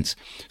and events.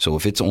 So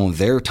if it's on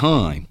their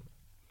time,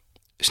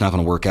 it's not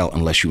going to work out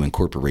unless you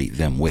incorporate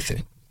them with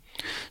it.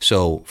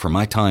 So for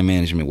my time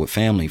management with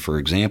family, for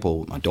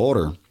example, my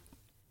daughter,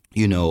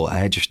 I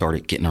had just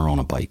started getting her on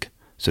a bike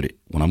so that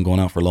when I'm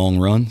going out for long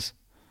runs,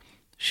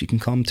 she can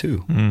come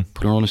too.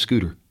 Put her on a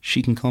scooter.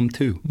 She can come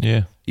too.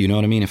 Yeah. You know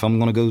what I mean? If I'm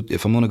gonna go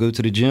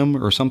to the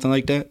gym or something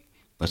like that,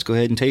 let's go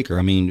ahead and take her.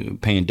 I mean,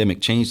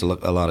 pandemic changed a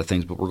lot of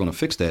things, but we're gonna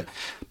fix that.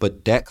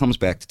 But that comes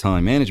back to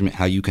time management,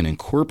 how you can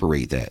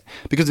incorporate that,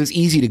 because it's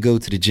easy to go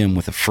to the gym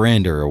with a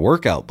friend or a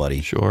workout buddy.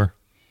 Sure.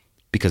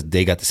 Because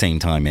they got the same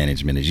time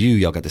management as you.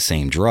 Y'all got the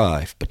same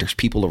drive, but there's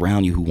people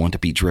around you who want to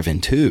be driven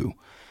too.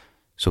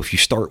 So if you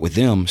start with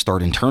them,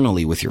 start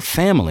internally with your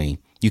family,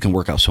 you can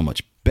work out so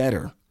much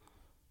better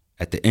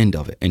at the end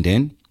of it. And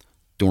then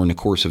during the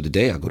course of the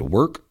day, I go to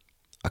work,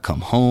 I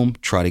come home,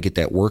 try to get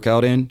that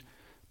workout in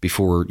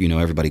before,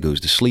 everybody goes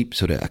to sleep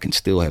so that I can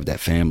still have that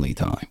family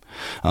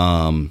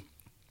time.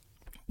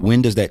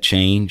 When does that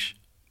change?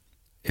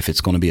 If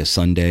it's going to be a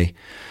Sunday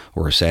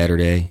or a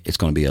Saturday, it's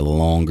going to be a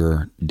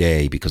longer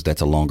day because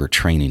that's a longer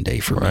training day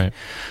for me.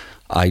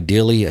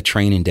 Ideally, a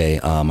training day,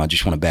 I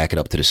just want to back it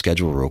up to the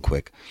schedule real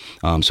quick.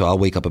 So I'll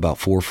wake up about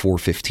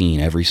 4:15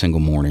 every single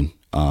morning.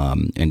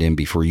 And then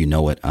before you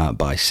know it,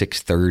 by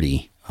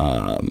 6:30,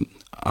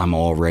 I'm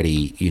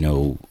already,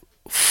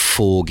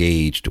 full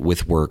gauged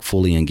with work,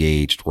 fully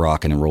engaged,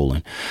 rocking and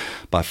rolling.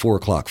 By 4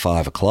 o'clock,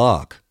 5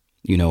 o'clock,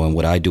 and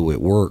what I do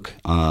at work,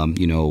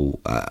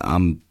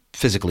 I'm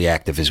physically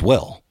active as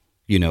well,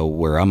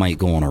 where I might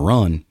go on a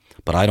run,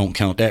 but I don't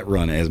count that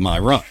run as my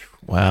run.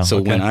 Wow. So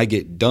okay. when I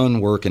get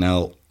done working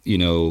out,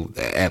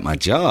 at my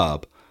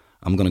job,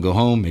 I'm going to go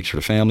home, make sure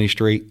the family's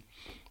straight,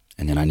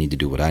 and then I need to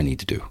do what I need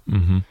to do.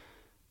 Mm-hmm.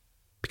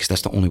 Because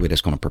that's the only way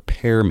that's going to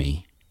prepare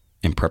me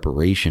in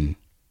preparation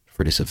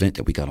for this event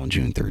that we got on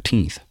June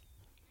 13th,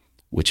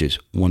 which is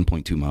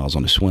 1.2 miles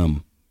on the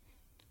swim,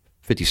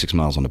 56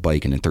 miles on the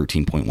bike, and then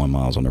 13.1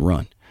 miles on the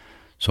run.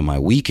 So my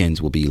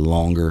weekends will be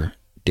longer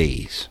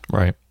days.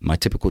 Right. My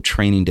typical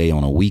training day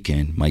on a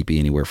weekend might be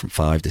anywhere from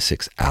 5 to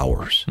 6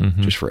 hours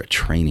just for a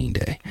training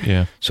day.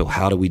 Yeah. So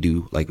how do we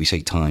do, like we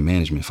say, time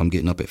management? If I'm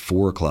getting up at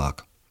 4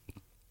 o'clock,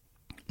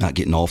 not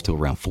getting off till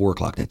around 4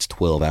 o'clock, that's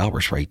 12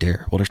 hours right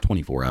there. Well, there's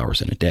 24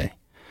 hours in a day.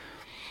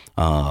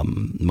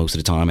 Most of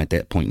the time at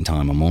that point in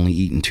time, I'm only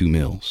eating 2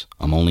 meals.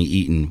 I'm only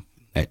eating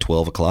at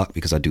 12 o'clock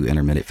because I do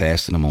intermittent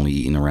fasting. I'm only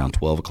eating around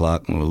 12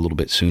 o'clock, a little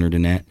bit sooner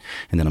than that.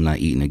 And then I'm not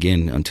eating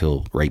again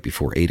until right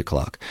before 8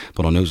 o'clock.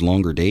 But on those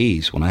longer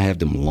days, when I have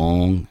them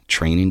long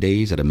training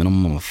days at a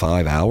minimum of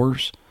 5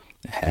 hours,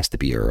 it has to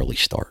be an early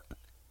start.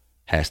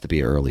 Has to be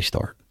an early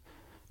start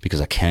because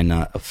I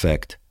cannot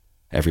affect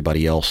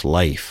everybody else's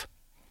life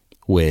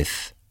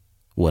with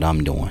what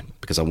I'm doing.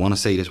 Because I want to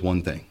say this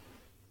one thing.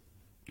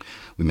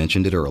 We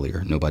mentioned it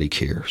earlier. Nobody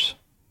cares.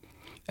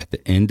 At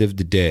the end of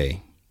the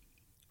day,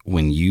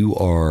 when you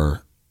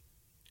are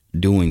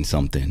doing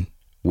something,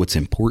 what's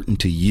important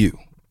to you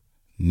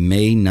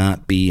may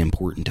not be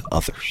important to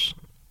others.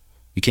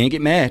 You can't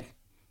get mad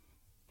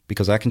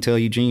because I can tell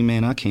you, Gene,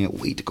 man, I can't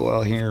wait to go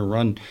out here and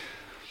run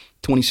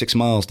 26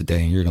 miles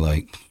today. And you're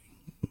like,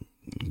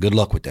 good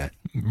luck with that.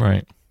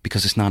 Right.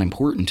 Because it's not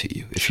important to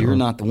you. If Sure. you're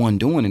not the one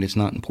doing it, it's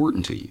not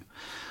important to you.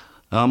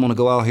 I'm going to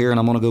go out here and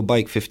I'm going to go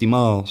bike 50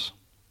 miles.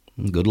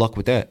 Good luck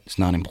with that. It's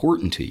not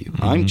important to you.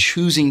 I'm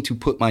choosing to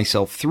put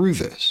myself through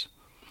this.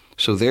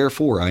 So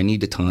therefore, I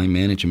need the time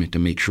management to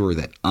make sure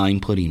that I'm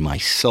putting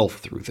myself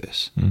through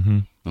this.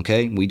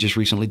 Okay? We just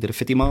recently did a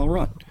 50-mile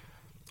run.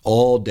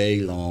 All day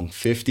long,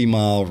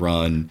 50-mile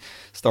run,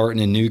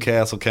 starting in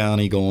Newcastle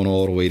County, going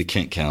all the way to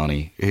Kent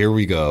County. Here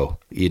we go.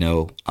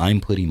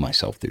 I'm putting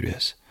myself through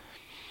this.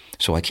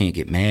 So I can't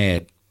get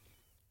mad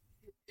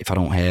if I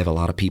don't have a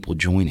lot of people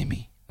joining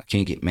me. I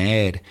can't get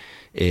mad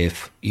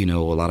if, a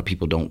lot of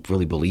people don't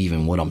really believe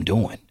in what I'm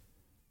doing.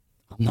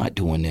 I'm not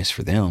doing this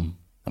for them.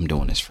 I'm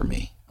doing this for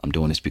me. I'm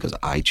doing this because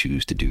I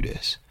choose to do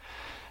this.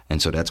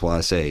 And so that's why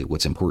I say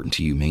what's important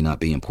to you may not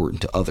be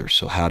important to others.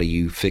 So how do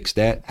you fix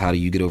that? How do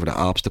you get over the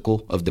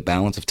obstacle of the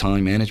balance of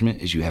time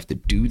management? Is you have to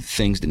do the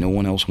things that no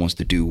one else wants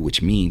to do,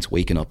 which means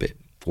waking up at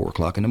 4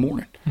 o'clock in the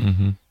morning.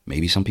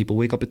 Maybe some people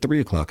wake up at 3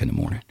 o'clock in the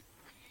morning.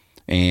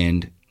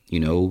 And,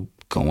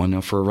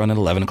 going for a run at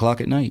 11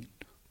 o'clock at night.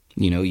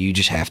 You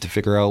just have to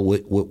figure out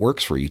what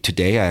works for you.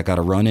 Today, I got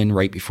a run in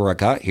right before I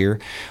got here.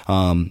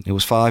 It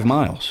was 5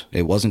 miles.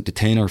 It wasn't the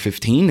 10 or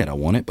 15 that I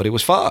wanted, but it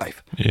was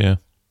 5. Yeah.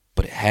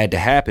 But it had to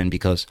happen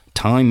because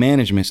time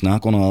management's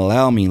not going to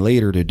allow me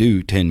later to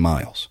do 10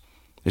 miles.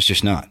 It's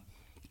just not.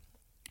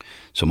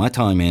 So my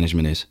time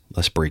management is,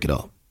 let's break it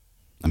up.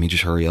 Let me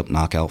just hurry up,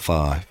 knock out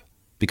 5.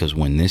 Because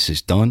when this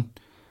is done,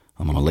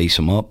 I'm going to lace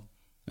them up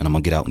and I'm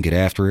going to get out and get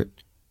after it.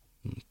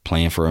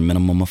 Plan for a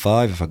minimum of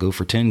 5. If I go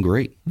for 10,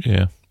 great.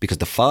 Yeah. Because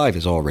the 5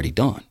 is already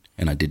done.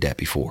 and I did that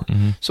before.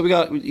 So we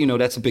got,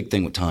 that's a big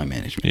thing with time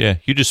management. Yeah,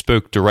 you just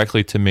spoke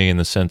directly to me in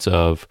the sense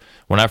of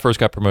when I first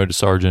got promoted to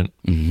sergeant,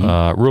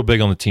 real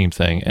big on the team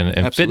thing.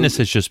 And fitness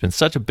has just been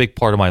such a big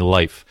part of my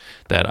life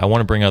that I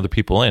want to bring other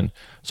people in.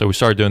 So we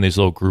started doing these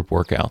little group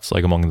workouts,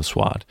 like among the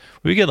squad.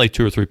 We get like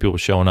 2 or 3 people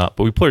showing up,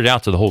 but we put it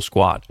out to the whole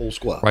squad.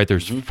 Right?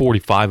 There's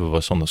 45 of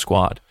us on the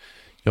squad.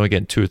 You only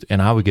get 2,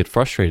 and I would get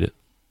frustrated.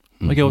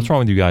 Like, yo, what's wrong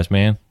with you guys,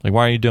 man? Like,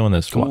 why are you doing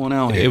this? Come on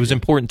out here. It was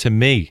important to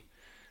me,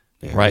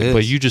 right?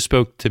 But you just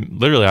spoke to,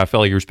 literally, I felt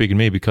like you were speaking to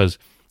me because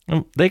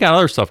they got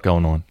other stuff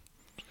going on.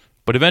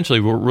 But eventually,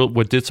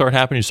 what did start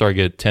happening, you started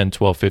to get 10,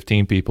 12,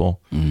 15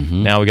 people.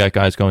 Now we got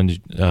guys going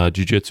to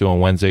jiu-jitsu on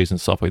Wednesdays and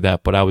stuff like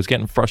that. But I was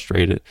getting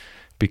frustrated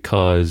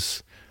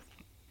because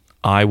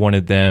I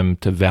wanted them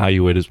to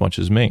value it as much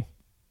as me.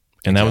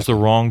 And that was the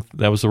wrong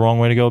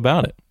way to go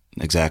about it.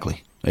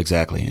 Exactly.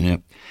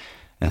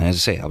 And as I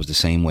say, I was the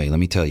same way. Let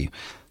me tell you,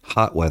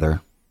 hot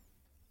weather,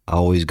 I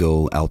always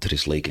go out to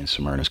this lake in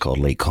Smyrna. It's called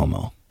Lake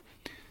Como.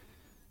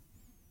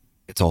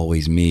 It's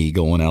always me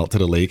going out to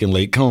the lake in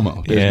Lake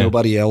Como. There's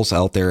nobody else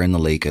out there in the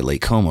lake at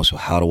Lake Como. So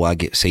how do I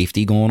get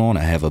safety going on?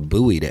 I have a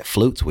buoy that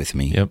floats with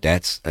me. Yep.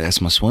 That's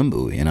my swim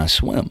buoy, and I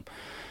swim.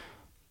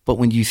 But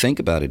when you think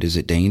about it, is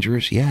it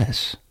dangerous?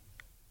 Yes.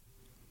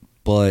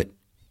 But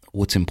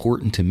what's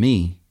important to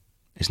me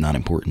is not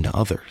important to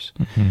others.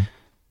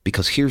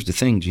 Because here's the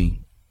thing,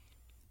 Gene.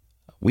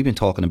 We've been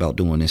talking about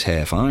doing this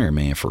half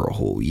Ironman for a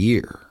whole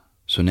year.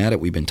 So now that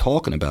we've been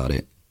talking about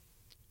it,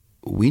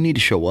 we need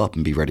to show up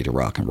and be ready to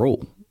rock and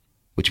roll,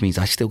 which means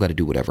I still got to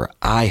do whatever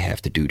I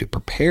have to do to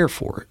prepare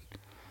for it.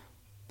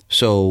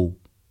 So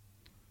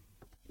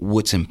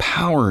what's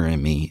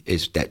empowering me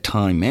is that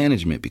time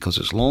management, because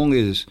as long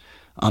as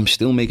I'm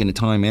still making the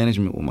time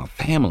management with my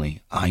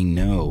family, I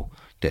know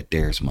that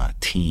there's my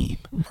team.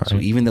 Right. So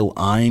even though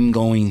I'm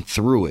going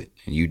through it,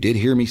 and you did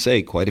hear me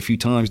say quite a few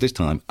times this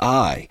time,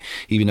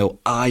 even though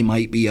I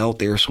might be out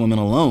there swimming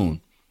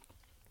alone,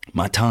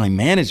 my time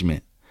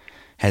management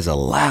has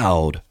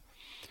allowed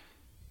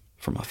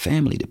for my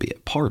family to be a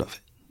part of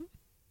it.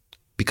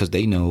 Because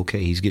they know,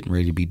 okay, he's getting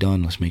ready to be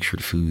done. Let's make sure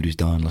the food is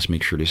done. Let's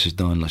make sure this is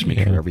done. Let's make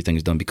sure everything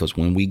is done. Because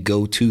when we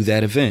go to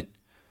that event,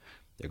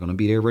 they're going to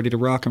be there ready to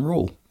rock and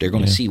roll. They're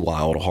going to see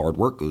why all the hard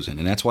work goes in.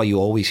 And that's why you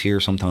always hear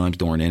sometimes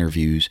during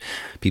interviews,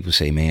 people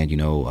say, man,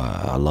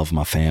 I love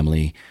my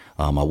family.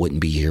 I wouldn't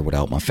be here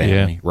without my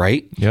family,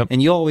 right? Yep.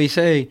 And you always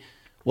say,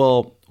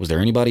 well, was there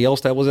anybody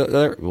else that was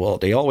there? Well,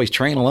 they always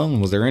train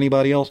alone. Was there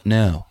anybody else?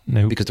 No.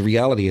 Nope. Because the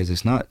reality is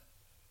it's not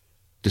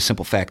the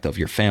simple fact of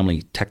your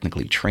family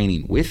technically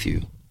training with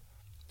you.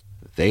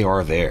 They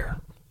are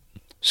there.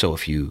 So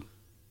if you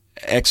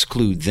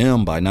exclude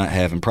them by not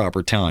having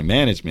proper time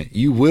management,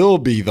 you will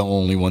be the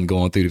only one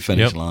going through the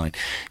finish line.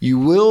 You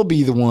will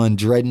be the one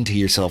dreading to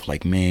yourself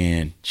like,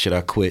 man, should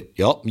I quit?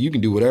 Yup, you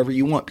can do whatever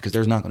you want because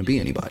there's not going to be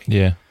anybody.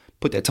 Yeah.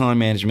 Put that time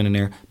management in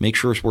there. Make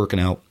sure it's working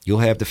out. You'll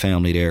have the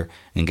family there.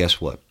 And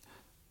guess what?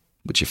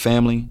 With your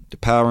family, the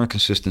power and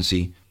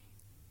consistency,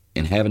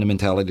 and having the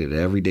mentality that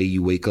every day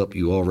you wake up,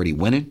 you already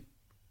winning,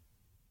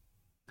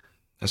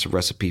 that's a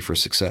recipe for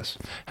success.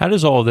 How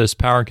does all this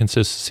power and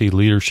consistency,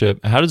 leadership,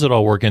 how does it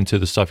all work into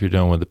the stuff you're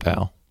doing with the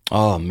PAL?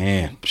 Oh,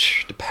 man.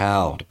 The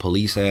PAL, the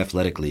Police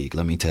Athletic League,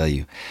 let me tell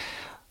you.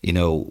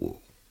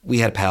 We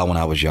had a PAL when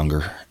I was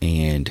younger,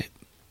 and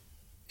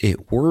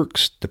it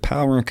works. The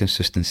power and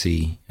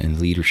consistency and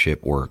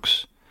leadership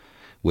works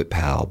with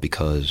PAL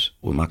because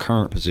with my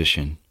current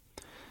position,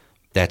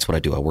 that's what I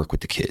do. I work with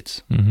the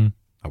kids.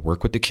 I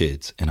work with the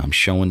kids, and I'm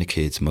showing the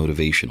kids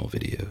motivational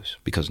videos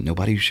because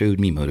nobody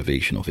showed me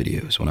motivational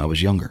videos when I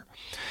was younger.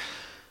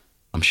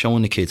 I'm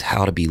showing the kids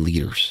how to be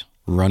leaders,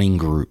 running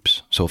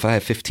groups. So if I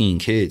have 15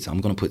 kids,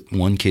 I'm going to put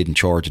one kid in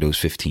charge of those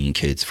 15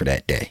 kids for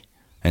that day.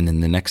 And then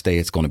the next day,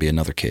 it's going to be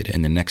another kid.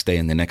 And the next day,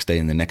 and the next day,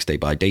 and the next day.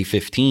 By day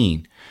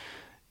 15,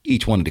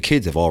 each one of the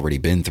kids have already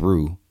been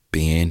through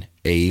being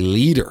a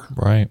leader.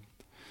 Right.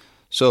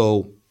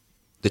 So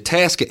the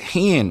task at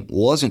hand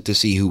wasn't to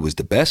see who was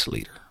the best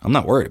leader. I'm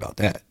not worried about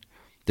that.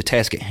 The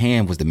task at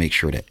hand was to make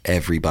sure that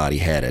everybody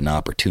had an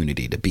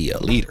opportunity to be a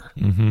leader.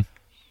 And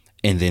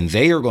then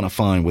they are going to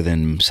find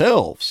within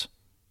themselves,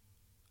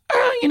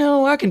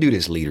 I can do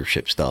this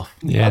leadership stuff.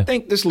 Yeah. I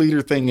think this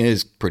leader thing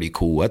is pretty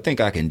cool. I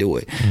think I can do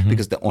it.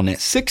 Because on that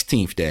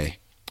 16th day,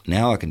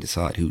 now I can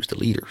decide who's the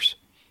leaders.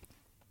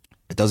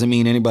 It doesn't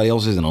mean anybody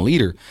else isn't a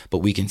leader, but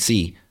we can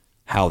see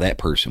how that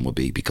person would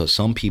be. Because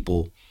some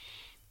people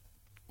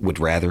would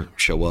rather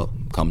show up,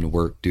 come to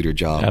work, do their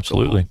job.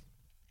 Absolutely.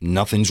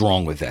 Nothing's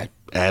wrong with that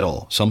at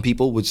all. Some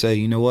people would say,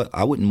 you know what,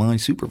 I wouldn't mind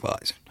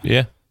supervising.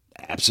 Yeah.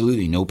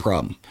 Absolutely, no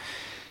problem.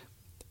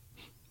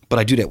 But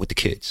I do that with the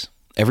kids.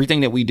 Everything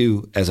that we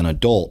do as an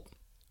adult,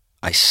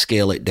 I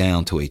scale it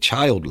down to a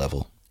child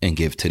level and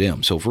give to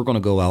them. So if we're going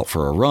to go out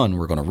for a run,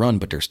 we're going to run,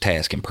 but there's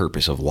task and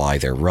purpose of why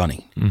they're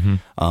running.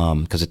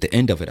 Because at the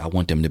end of it, I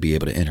want them to be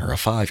able to enter a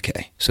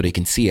 5K so they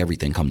can see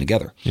everything come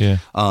together. Yeah.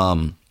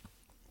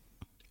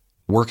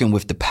 Working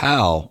with the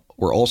PAL,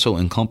 we're also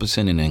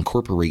encompassing and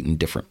incorporating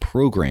different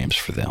programs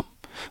for them.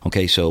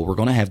 Okay, so we're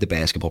going to have the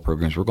basketball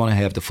programs. We're going to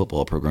have the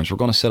football programs. We're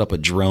going to set up a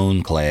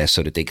drone class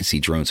so that they can see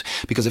drones.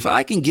 Because if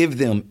I can give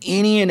them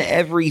any and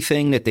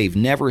everything that they've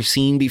never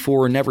seen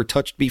before, never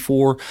touched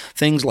before,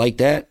 things like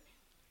that,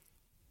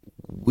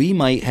 we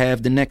might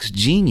have the next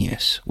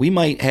genius. We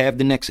might have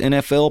the next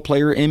NFL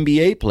player,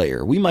 NBA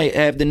player. We might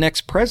have the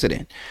next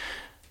president.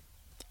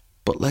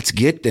 But let's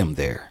get them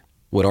there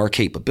with our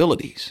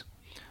capabilities.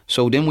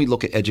 So then we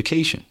look at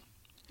education.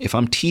 If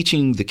I'm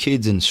teaching the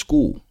kids in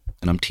school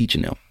and I'm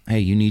teaching them, hey,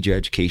 you need your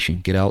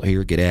education, get out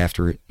here, get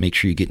after it, make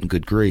sure you're getting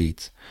good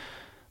grades.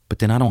 But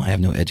then I don't have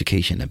no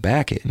education to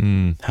back it.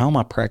 How am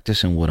I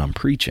practicing what I'm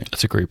preaching?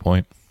 That's a great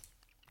point.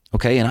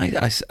 Okay, and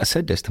I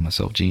said this to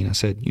myself, Gene. I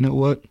said, you know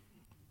what?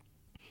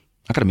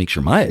 I got to make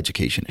sure my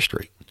education is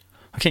straight.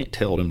 I can't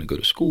tell them to go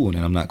to school and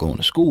then I'm not going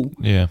to school.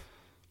 Yeah.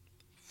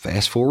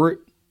 Fast forward,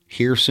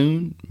 here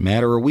soon,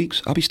 matter of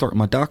weeks, I'll be starting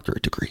my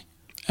doctorate degree.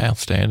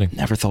 Outstanding.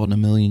 Never thought in a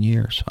million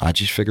years. I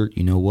just figured,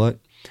 you know what?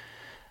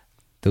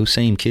 Those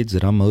same kids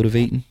that I'm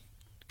motivating,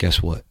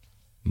 guess what?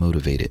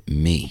 Motivated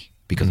me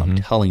because I'm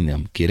telling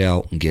them, get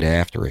out and get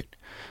after it.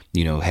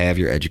 You know, have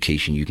your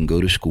education. You can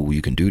go to school.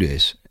 You can do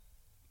this.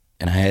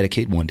 And I had a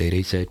kid one day,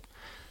 they said,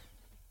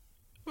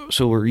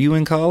 so are you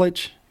in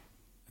college?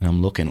 And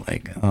I'm looking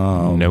like,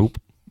 Nope.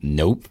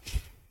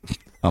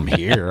 I'm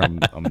here.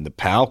 I'm the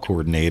PAL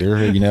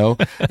coordinator, you know?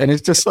 And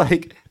it's just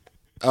like,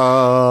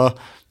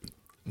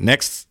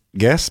 next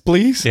guest,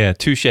 please. Yeah,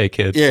 touche,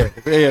 kids. Yeah.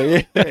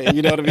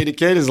 You know what I mean? The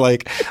kid is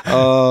like,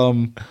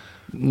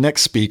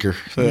 next speaker.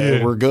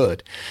 We're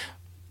good.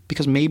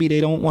 Because maybe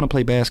they don't want to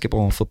play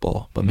basketball and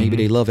football, but maybe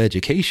they love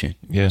education.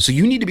 Yeah. So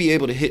you need to be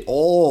able to hit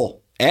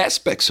all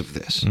aspects of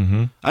this.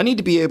 I need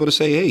to be able to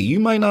say, hey, you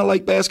might not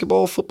like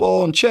basketball,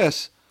 football, and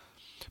chess,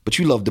 but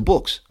you love the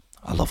books.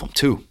 I love them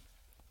too.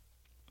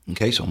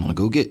 Okay, so I'm going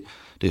to go get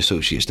the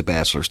associates, the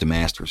bachelors, the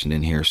masters, and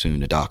then here soon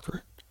the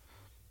doctorate.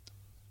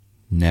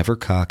 Never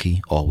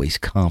cocky, always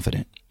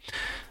confident.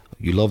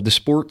 You love the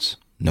sports?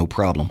 No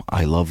problem.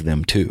 I love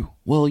them too.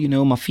 Well, you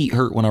know, my feet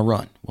hurt when I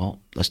run. Well,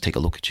 let's take a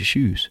look at your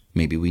shoes.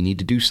 Maybe we need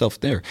to do stuff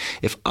there.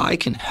 If I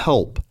can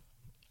help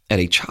at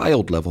a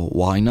child level,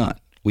 why not?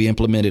 We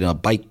implemented a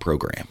bike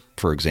program,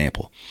 for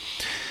example.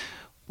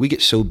 We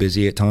get so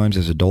busy at times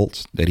as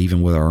adults that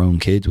even with our own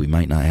kids, we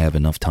might not have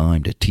enough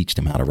time to teach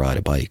them how to ride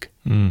a bike.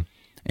 And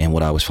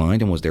what I was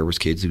finding was there was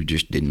kids who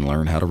just didn't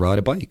learn how to ride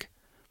a bike.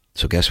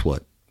 So guess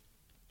what?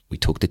 We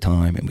took the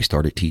time and we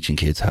started teaching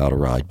kids how to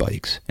ride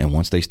bikes. And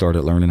once they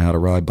started learning how to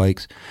ride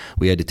bikes,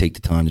 we had to take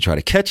the time to try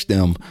to catch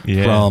them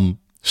from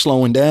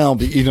slowing down,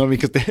 you know,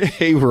 because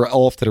they were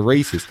off to the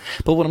races.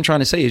 But what I'm trying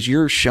to say is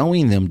you're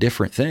showing them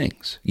different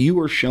things. You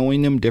are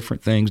showing them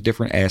different things,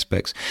 different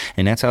aspects.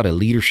 And that's how the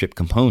leadership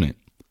component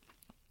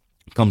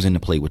comes into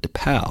play with the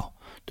PAL,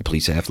 the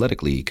Police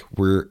Athletic League.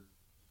 We're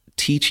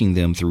teaching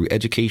them through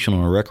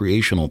educational and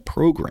recreational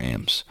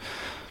programs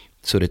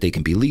so that they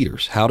can be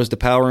leaders. How does the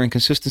power and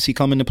consistency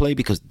come into play?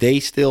 Because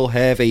they still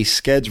have a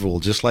schedule,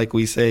 just like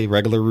we say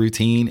regular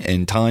routine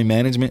and time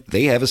management.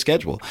 They have a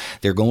schedule.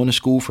 They're going to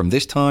school from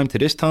this time to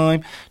this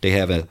time. They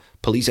have a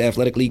Police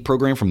Athletic League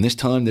program from this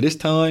time to this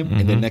time.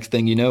 And then next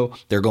thing you know,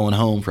 they're going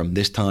home from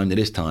this time to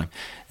this time.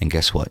 And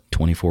guess what?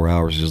 24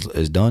 hours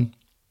is done.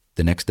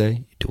 The next day,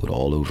 you do it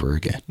all over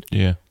again.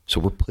 Yeah. So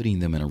we're putting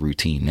them in a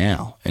routine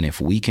now. And if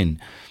we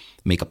can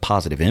make a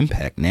positive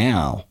impact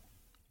now,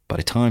 by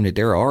the time that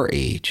they're our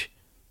age,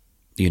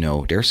 you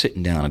know, they're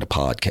sitting down at a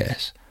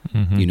podcast.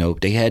 You know,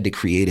 they had the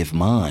creative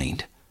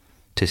mind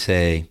to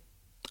say,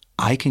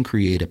 I can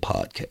create a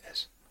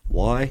podcast.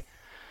 Why?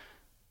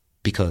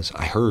 Because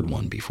I heard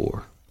one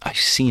before. I've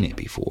seen it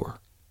before.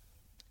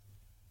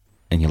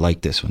 And you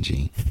like this one,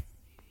 Gene.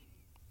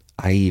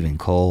 I even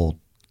called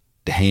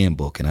the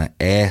handbook and I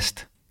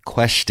asked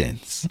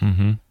questions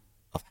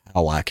of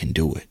how I can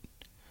do it.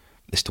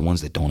 It's the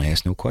ones that don't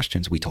ask no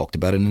questions. We talked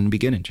about it in the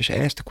beginning. Just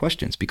ask the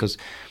questions because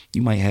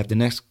you might have the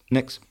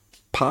next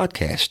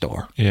podcast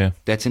star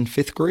that's in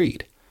 5th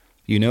grade.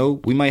 You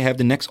know, we might have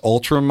the next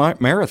ultra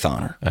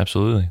marathoner.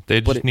 Absolutely.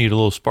 They just need a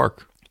little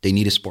spark. They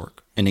need a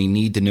spark, and they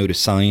need to know the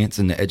science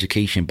and the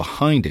education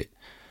behind it.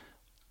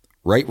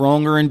 Right,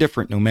 wrong, or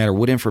indifferent, no matter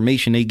what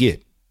information they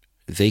get,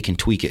 they can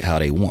tweak it how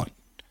they want,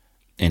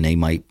 and they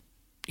might,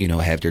 you know,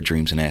 have their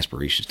dreams and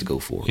aspirations to go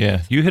forward.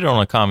 Yeah, you hit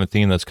on a common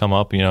theme that's come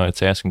up. You know,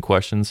 it's asking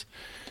questions.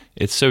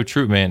 It's so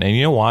true, man. And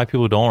you know why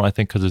people don't? I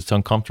think because it's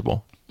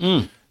uncomfortable.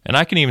 And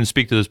I can even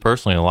speak to this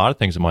personally in a lot of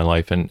things in my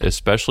life, and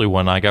especially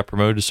when I got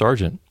promoted to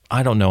sergeant.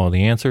 I don't know all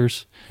the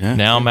answers.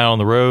 Now I'm out on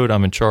the road.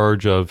 I'm in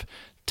charge of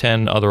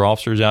 10 other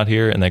officers out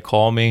here, and they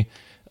call me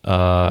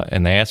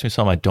and they ask me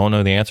something. I don't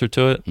know the answer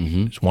to it.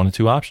 There's 1 or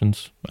 2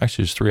 options.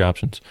 Actually, there's 3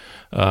 options.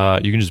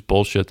 You can just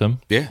bullshit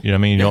them. Yeah. You know what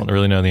I mean? You don't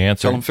really know the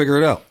answer. Tell them figure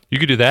it out. You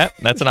could do that.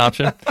 That's an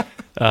option.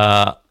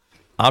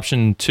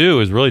 Option 2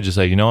 is really just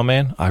say, you know what,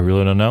 man? I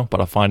really don't know, but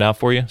I'll find out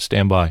for you.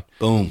 Stand by.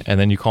 Boom. And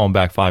then you call them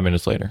back 5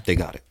 minutes later. They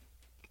got it.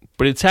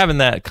 But it's having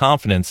that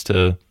confidence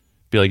to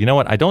be like, you know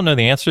what? I don't know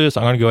the answer to this.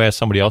 I'm going to go ask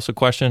somebody else a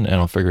question and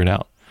I'll figure it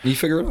out. You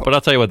figure it out. But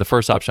I'll tell you what, the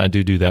first option, I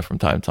do that from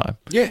time to time.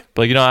 Yeah.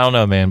 But, I don't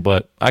know, man.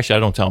 But actually, I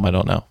don't tell them I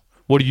don't know.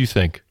 What do you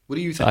think? What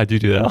do you think? I do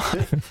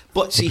that.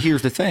 But see,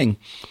 here's the thing.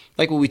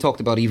 Like what we talked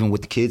about even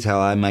with the kids, how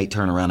I might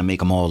turn around and make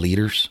them all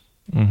leaders.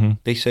 Mm-hmm.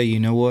 They say, you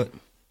know what?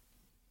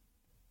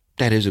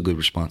 That is a good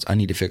response. I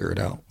need to figure it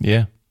out.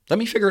 Yeah. Let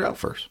me figure it out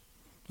first.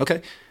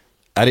 Okay.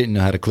 I didn't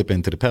know how to clip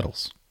into the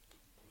pedals.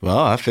 Well,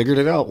 I figured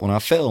it out when I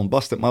fell and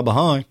busted my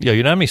behind. Yeah,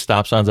 you know how many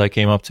stop signs I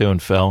came up to and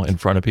fell in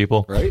front of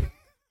people? Right?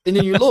 And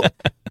then you look.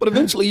 But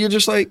eventually you're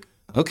just like,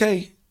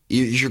 okay,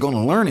 you're going to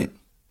learn it.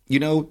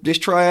 This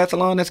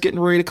triathlon that's getting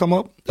ready to come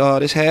up,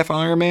 this half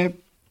Ironman,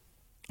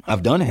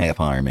 I've done half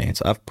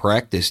Ironmans. I've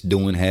practiced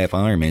doing half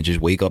Ironman.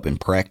 Just wake up and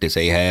practice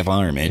a half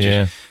Ironman.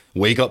 Just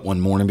wake up one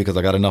morning because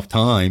I got enough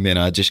time and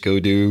I just go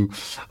do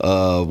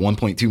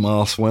 1.2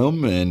 mile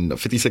swim and a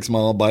 56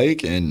 mile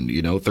bike and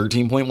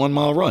 13.1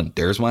 mile run.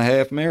 There's my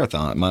half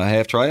marathon, my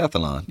half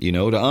triathlon. The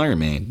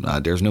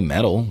Ironman. There's no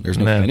medal, there's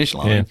no finish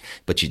line,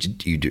 but you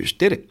just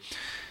did it.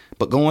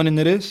 But going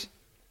into this,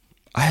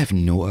 I have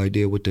no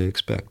idea what to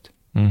expect.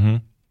 Mm-hmm.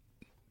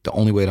 The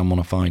only way that I'm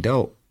going to find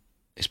out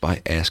is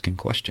by asking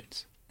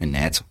questions. And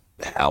that's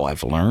how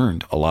I've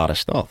learned a lot of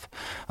stuff.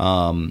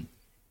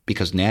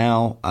 Because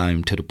now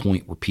I'm to the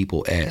point where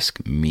people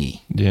ask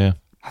me,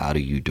 how do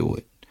you do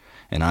it?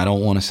 And I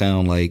don't want to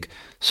sound like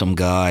some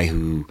guy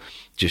who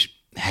just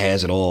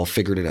has it all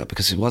figured it out,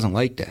 because it wasn't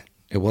like that.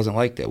 It wasn't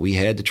like that. We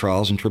had the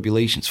trials and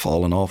tribulations,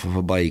 falling off of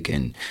a bike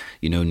and,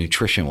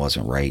 nutrition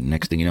wasn't right.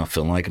 Next thing you know,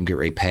 feeling like I'm getting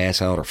ready to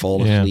pass out or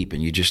fall asleep.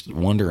 And you're just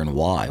wondering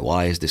why.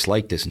 Why is this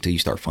like this until you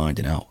start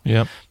finding out?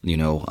 Yep.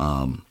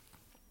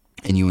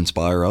 And you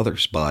inspire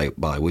others by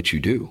what you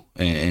do.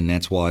 And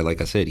that's why, like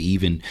I said,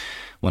 even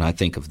when I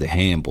think of the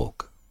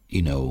handbook,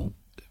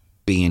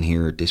 being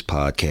here at this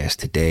podcast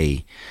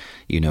today,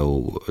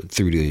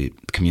 through the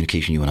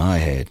communication you and I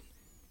had,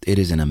 it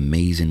is an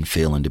amazing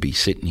feeling to be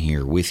sitting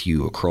here with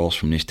you across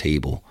from this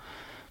table,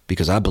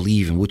 because I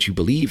believe in what you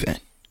believe in.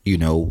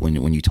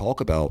 When you talk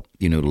about,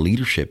 the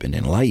leadership and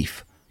in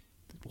life,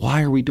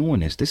 why are we doing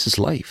this? This is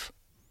life.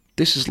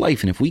 This is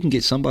life. And if we can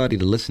get somebody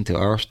to listen to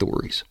our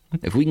stories,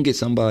 if we can get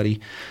somebody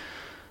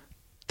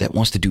that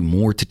wants to do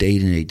more today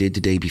than they did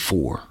the day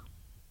before,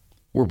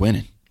 we're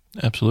winning.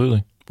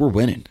 Absolutely. We're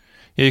winning.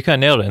 Yeah, you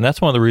kind of nailed it. And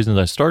that's one of the reasons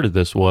I started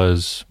this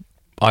was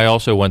I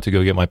also went to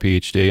go get my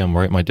PhD. I'm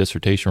writing my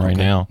dissertation right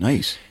now.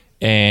 Nice.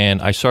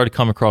 And I started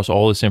coming across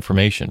all this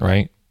information,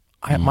 right?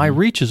 My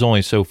reach is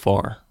only so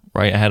far,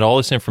 right? I had all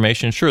this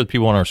information. Sure, the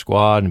people on our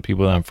squad and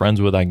people that I'm friends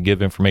with, I can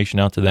give information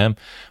out to them.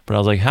 But I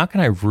was like, how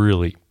can I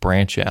really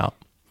branch out?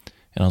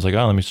 And I was like,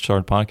 let me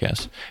start a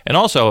podcast. And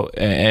also,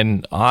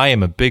 and I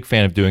am a big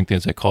fan of doing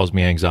things that cause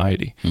me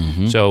anxiety.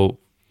 Mm-hmm. So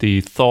the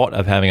thought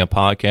of having a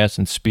podcast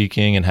and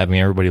speaking and having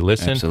everybody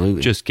listen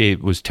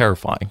was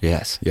terrifying.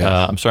 Yes.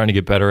 I'm starting to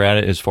get better at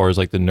it as far as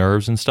like the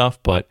nerves and stuff.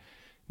 But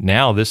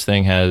now this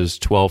thing has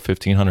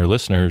 1,500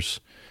 listeners.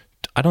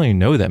 I don't even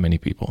know that many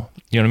people.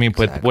 You know what I mean?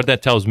 Exactly. But what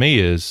that tells me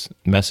is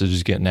message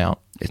is getting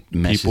out.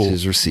 Message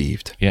is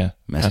received. Yeah.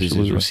 Message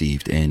is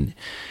received. And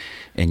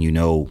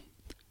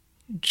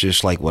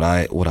just like what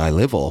I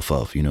live off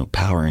of,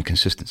 power and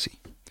consistency.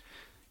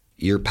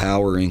 Your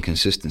power and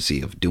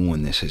consistency of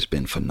doing this has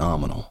been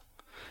phenomenal.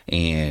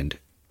 And,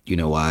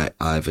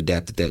 I've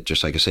adapted that,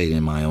 just like I said,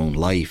 in my own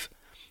life.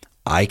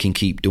 I can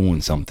keep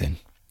doing something,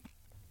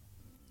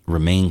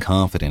 remain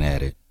confident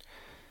at it,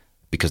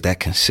 because that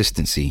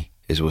consistency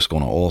is what's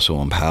going to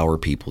also empower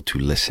people to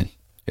listen.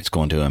 It's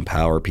going to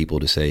empower people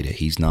to say that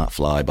he's not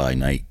fly by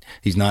night.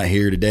 He's not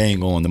here today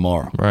and going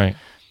tomorrow. Right.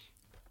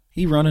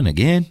 He running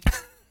again.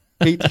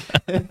 It's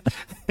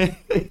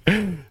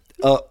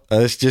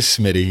just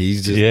Smitty.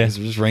 He's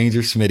just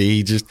Ranger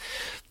Smitty.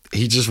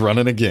 He's just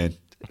running again.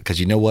 Because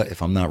you know what?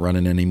 If I'm not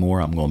running anymore,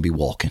 I'm going to be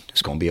walking.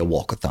 It's going to be a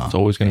walkathon. It's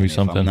always going to be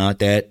something. If I'm not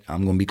that,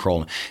 I'm going to be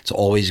crawling. It's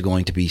always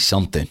going to be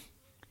something.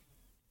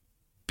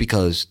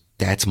 Because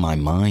that's my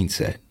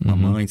mindset. My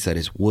mindset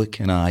is, what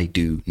can I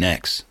do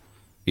next?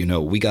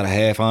 We got a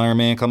half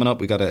Ironman coming up.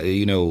 We got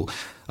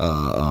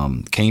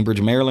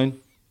Cambridge, Maryland.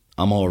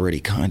 I'm already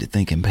kind of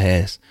thinking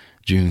past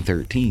June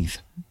 13th,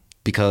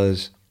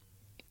 because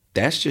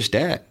that's just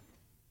that.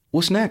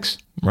 What's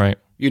next? Right.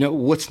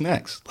 What's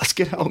next? Let's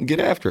get out and get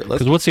after it.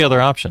 Because what's the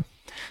other option?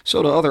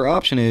 So the other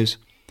option is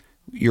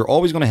you're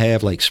always going to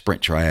have like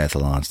sprint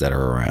triathlons that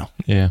are around.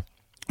 Yeah.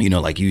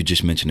 Like you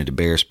just mentioned it, the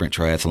Bear Sprint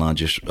Triathlon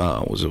just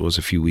was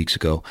a few weeks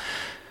ago.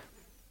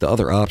 The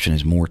other option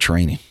is more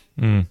training.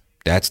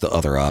 That's the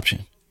other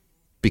option.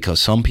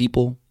 Because some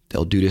people,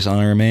 they'll do this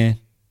Ironman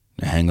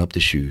and hang up the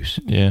shoes.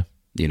 Yeah.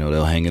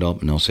 They'll hang it up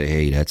and they'll say,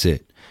 hey, that's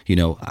it.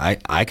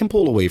 I can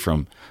pull away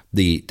from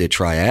the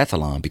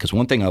triathlon, because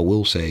one thing I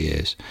will say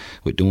is,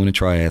 with doing a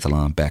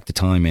triathlon, back to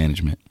time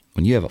management,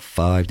 when you have a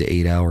 5 to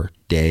 8 hour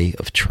day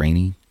of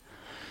training,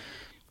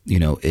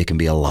 it can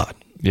be a lot.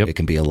 Yep. It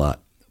can be a lot.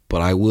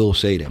 But I will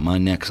say that my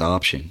next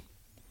option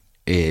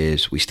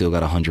is, we still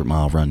got a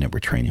 100-mile run that we're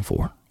training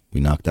for.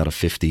 We knocked out a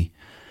 50.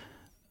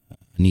 I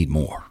need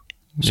more.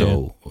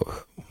 So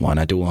why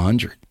not do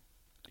 100?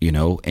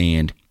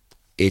 And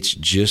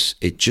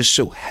it just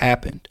so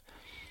happened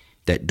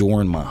that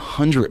during my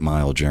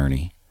 100-mile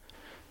journey,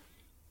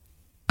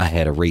 I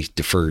had a race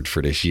deferred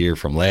for this year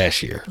from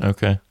last year.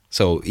 Okay.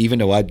 So even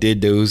though I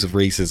did those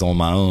races on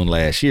my own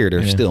last year,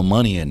 there's still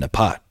money in the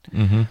pot.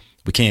 Mm-hmm.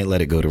 We can't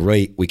let it go to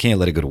We can't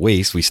let it go to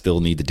waste. We still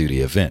need to do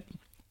the event.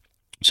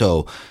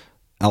 So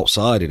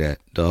outside of that,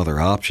 the other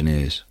option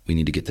is we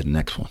need to get to the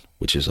next one,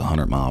 which is a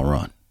 100-mile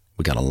run.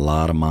 We got a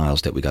lot of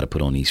miles that we got to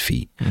put on these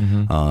feet.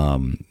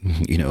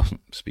 Mm-hmm.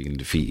 Speaking of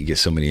the feet, you get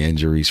so many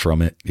injuries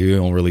from it. You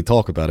don't really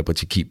talk about it,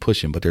 but you keep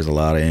pushing. But there's a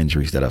lot of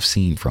injuries that I've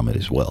seen from it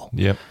as well.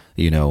 Yep.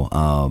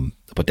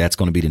 But that's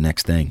going to be the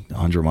next thing. The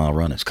 100-mile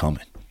run is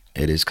coming.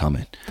 It is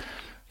coming.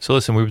 So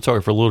listen, we've been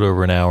talking for a little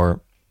over an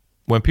hour.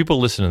 When people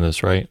listen to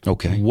this, right?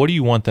 Okay. What do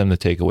you want them to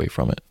take away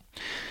from it?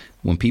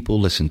 When people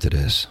listen to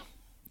this,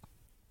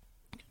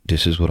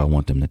 this is what I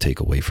want them to take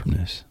away from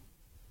this.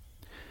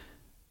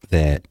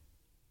 That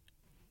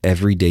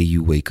every day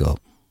you wake up,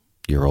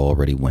 you're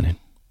already winning.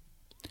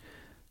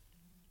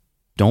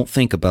 Don't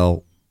think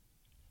about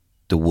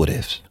the what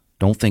ifs.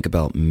 Don't think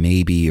about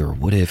maybe or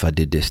what if I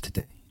did this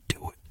today.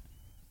 Do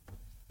it.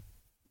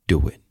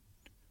 Do it.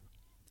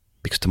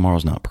 Because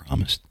tomorrow's not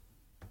promised.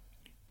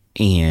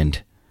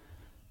 And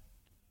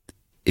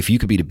if you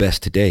could be the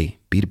best today,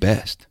 be the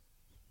best.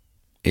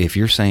 If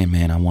you're saying,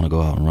 man, I want to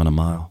go out and run a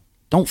mile,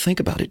 don't think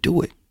about it.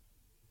 Do it.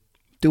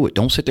 Do it.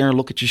 Don't sit there and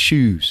look at your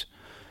shoes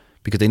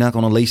because they're not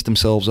going to lace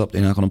themselves up.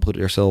 They're not going to put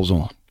themselves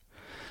on.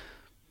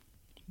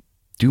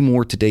 Do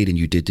more today than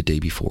you did the day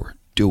before.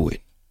 Do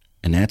it.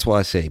 And that's why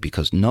I say,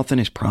 because nothing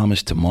is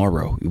promised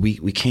tomorrow.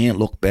 We can't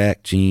look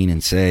back, Gene,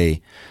 and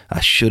say,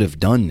 I should have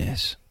done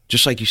this.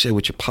 Just like you said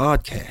with your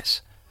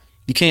podcast.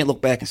 You can't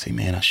look back and say,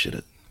 man, I should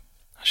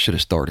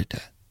have started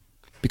that.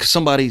 Because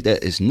somebody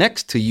that is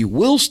next to you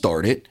will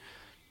start it,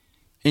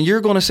 and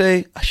you're going to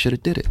say, I should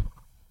have did it.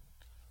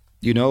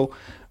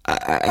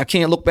 I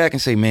can't look back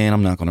and say, man,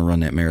 I'm not going to run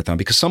that marathon,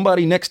 because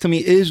somebody next to me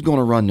is going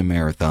to run the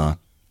marathon,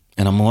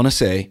 and I'm going to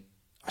say,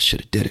 I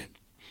should have did it.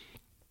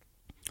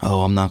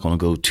 Oh, I'm not going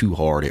to go too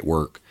hard at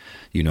work.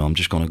 I'm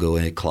just going to go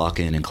ahead, clock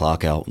in and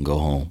clock out and go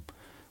home.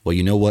 Well,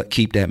 you know what?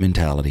 Keep that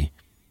mentality,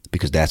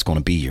 because that's going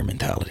to be your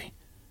mentality.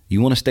 You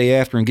want to stay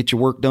after and get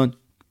your work done?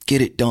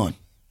 Get it done.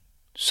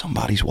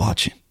 Somebody's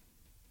watching.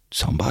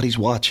 Somebody's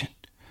watching.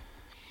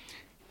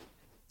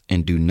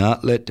 And do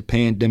not let the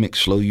pandemic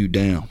slow you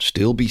down.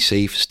 Still be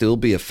safe. Still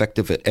be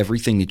effective at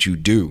everything that you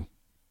do.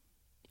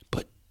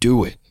 But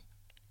do it.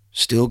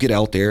 Still get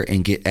out there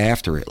and get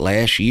after it.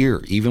 Last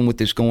year, even with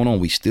this going on,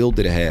 we still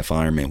did a half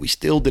Ironman. We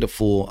still did a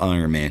full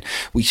Ironman.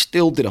 We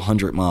still did a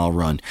 100-mile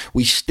run.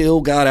 We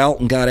still got out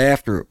and got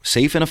after it,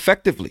 safe and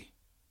effectively.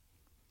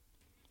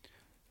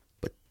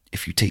 But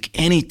if you take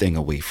anything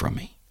away from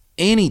me,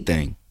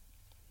 anything,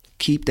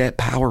 keep that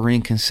power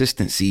and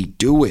consistency.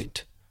 Do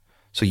it.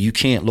 So you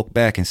can't look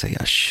back and say,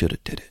 I should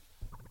have did it.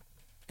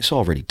 It's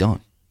already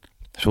done.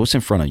 So it's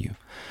in front of you.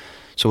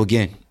 So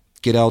again,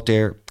 get out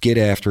there, get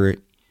after it.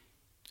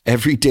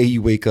 Every day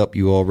you wake up,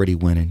 you already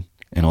winning.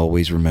 And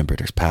always remember,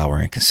 there's power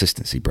and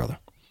consistency, brother.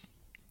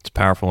 It's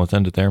powerful. Let's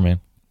end it there,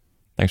 man.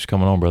 Thanks for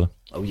coming on, brother.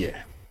 Oh,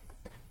 yeah.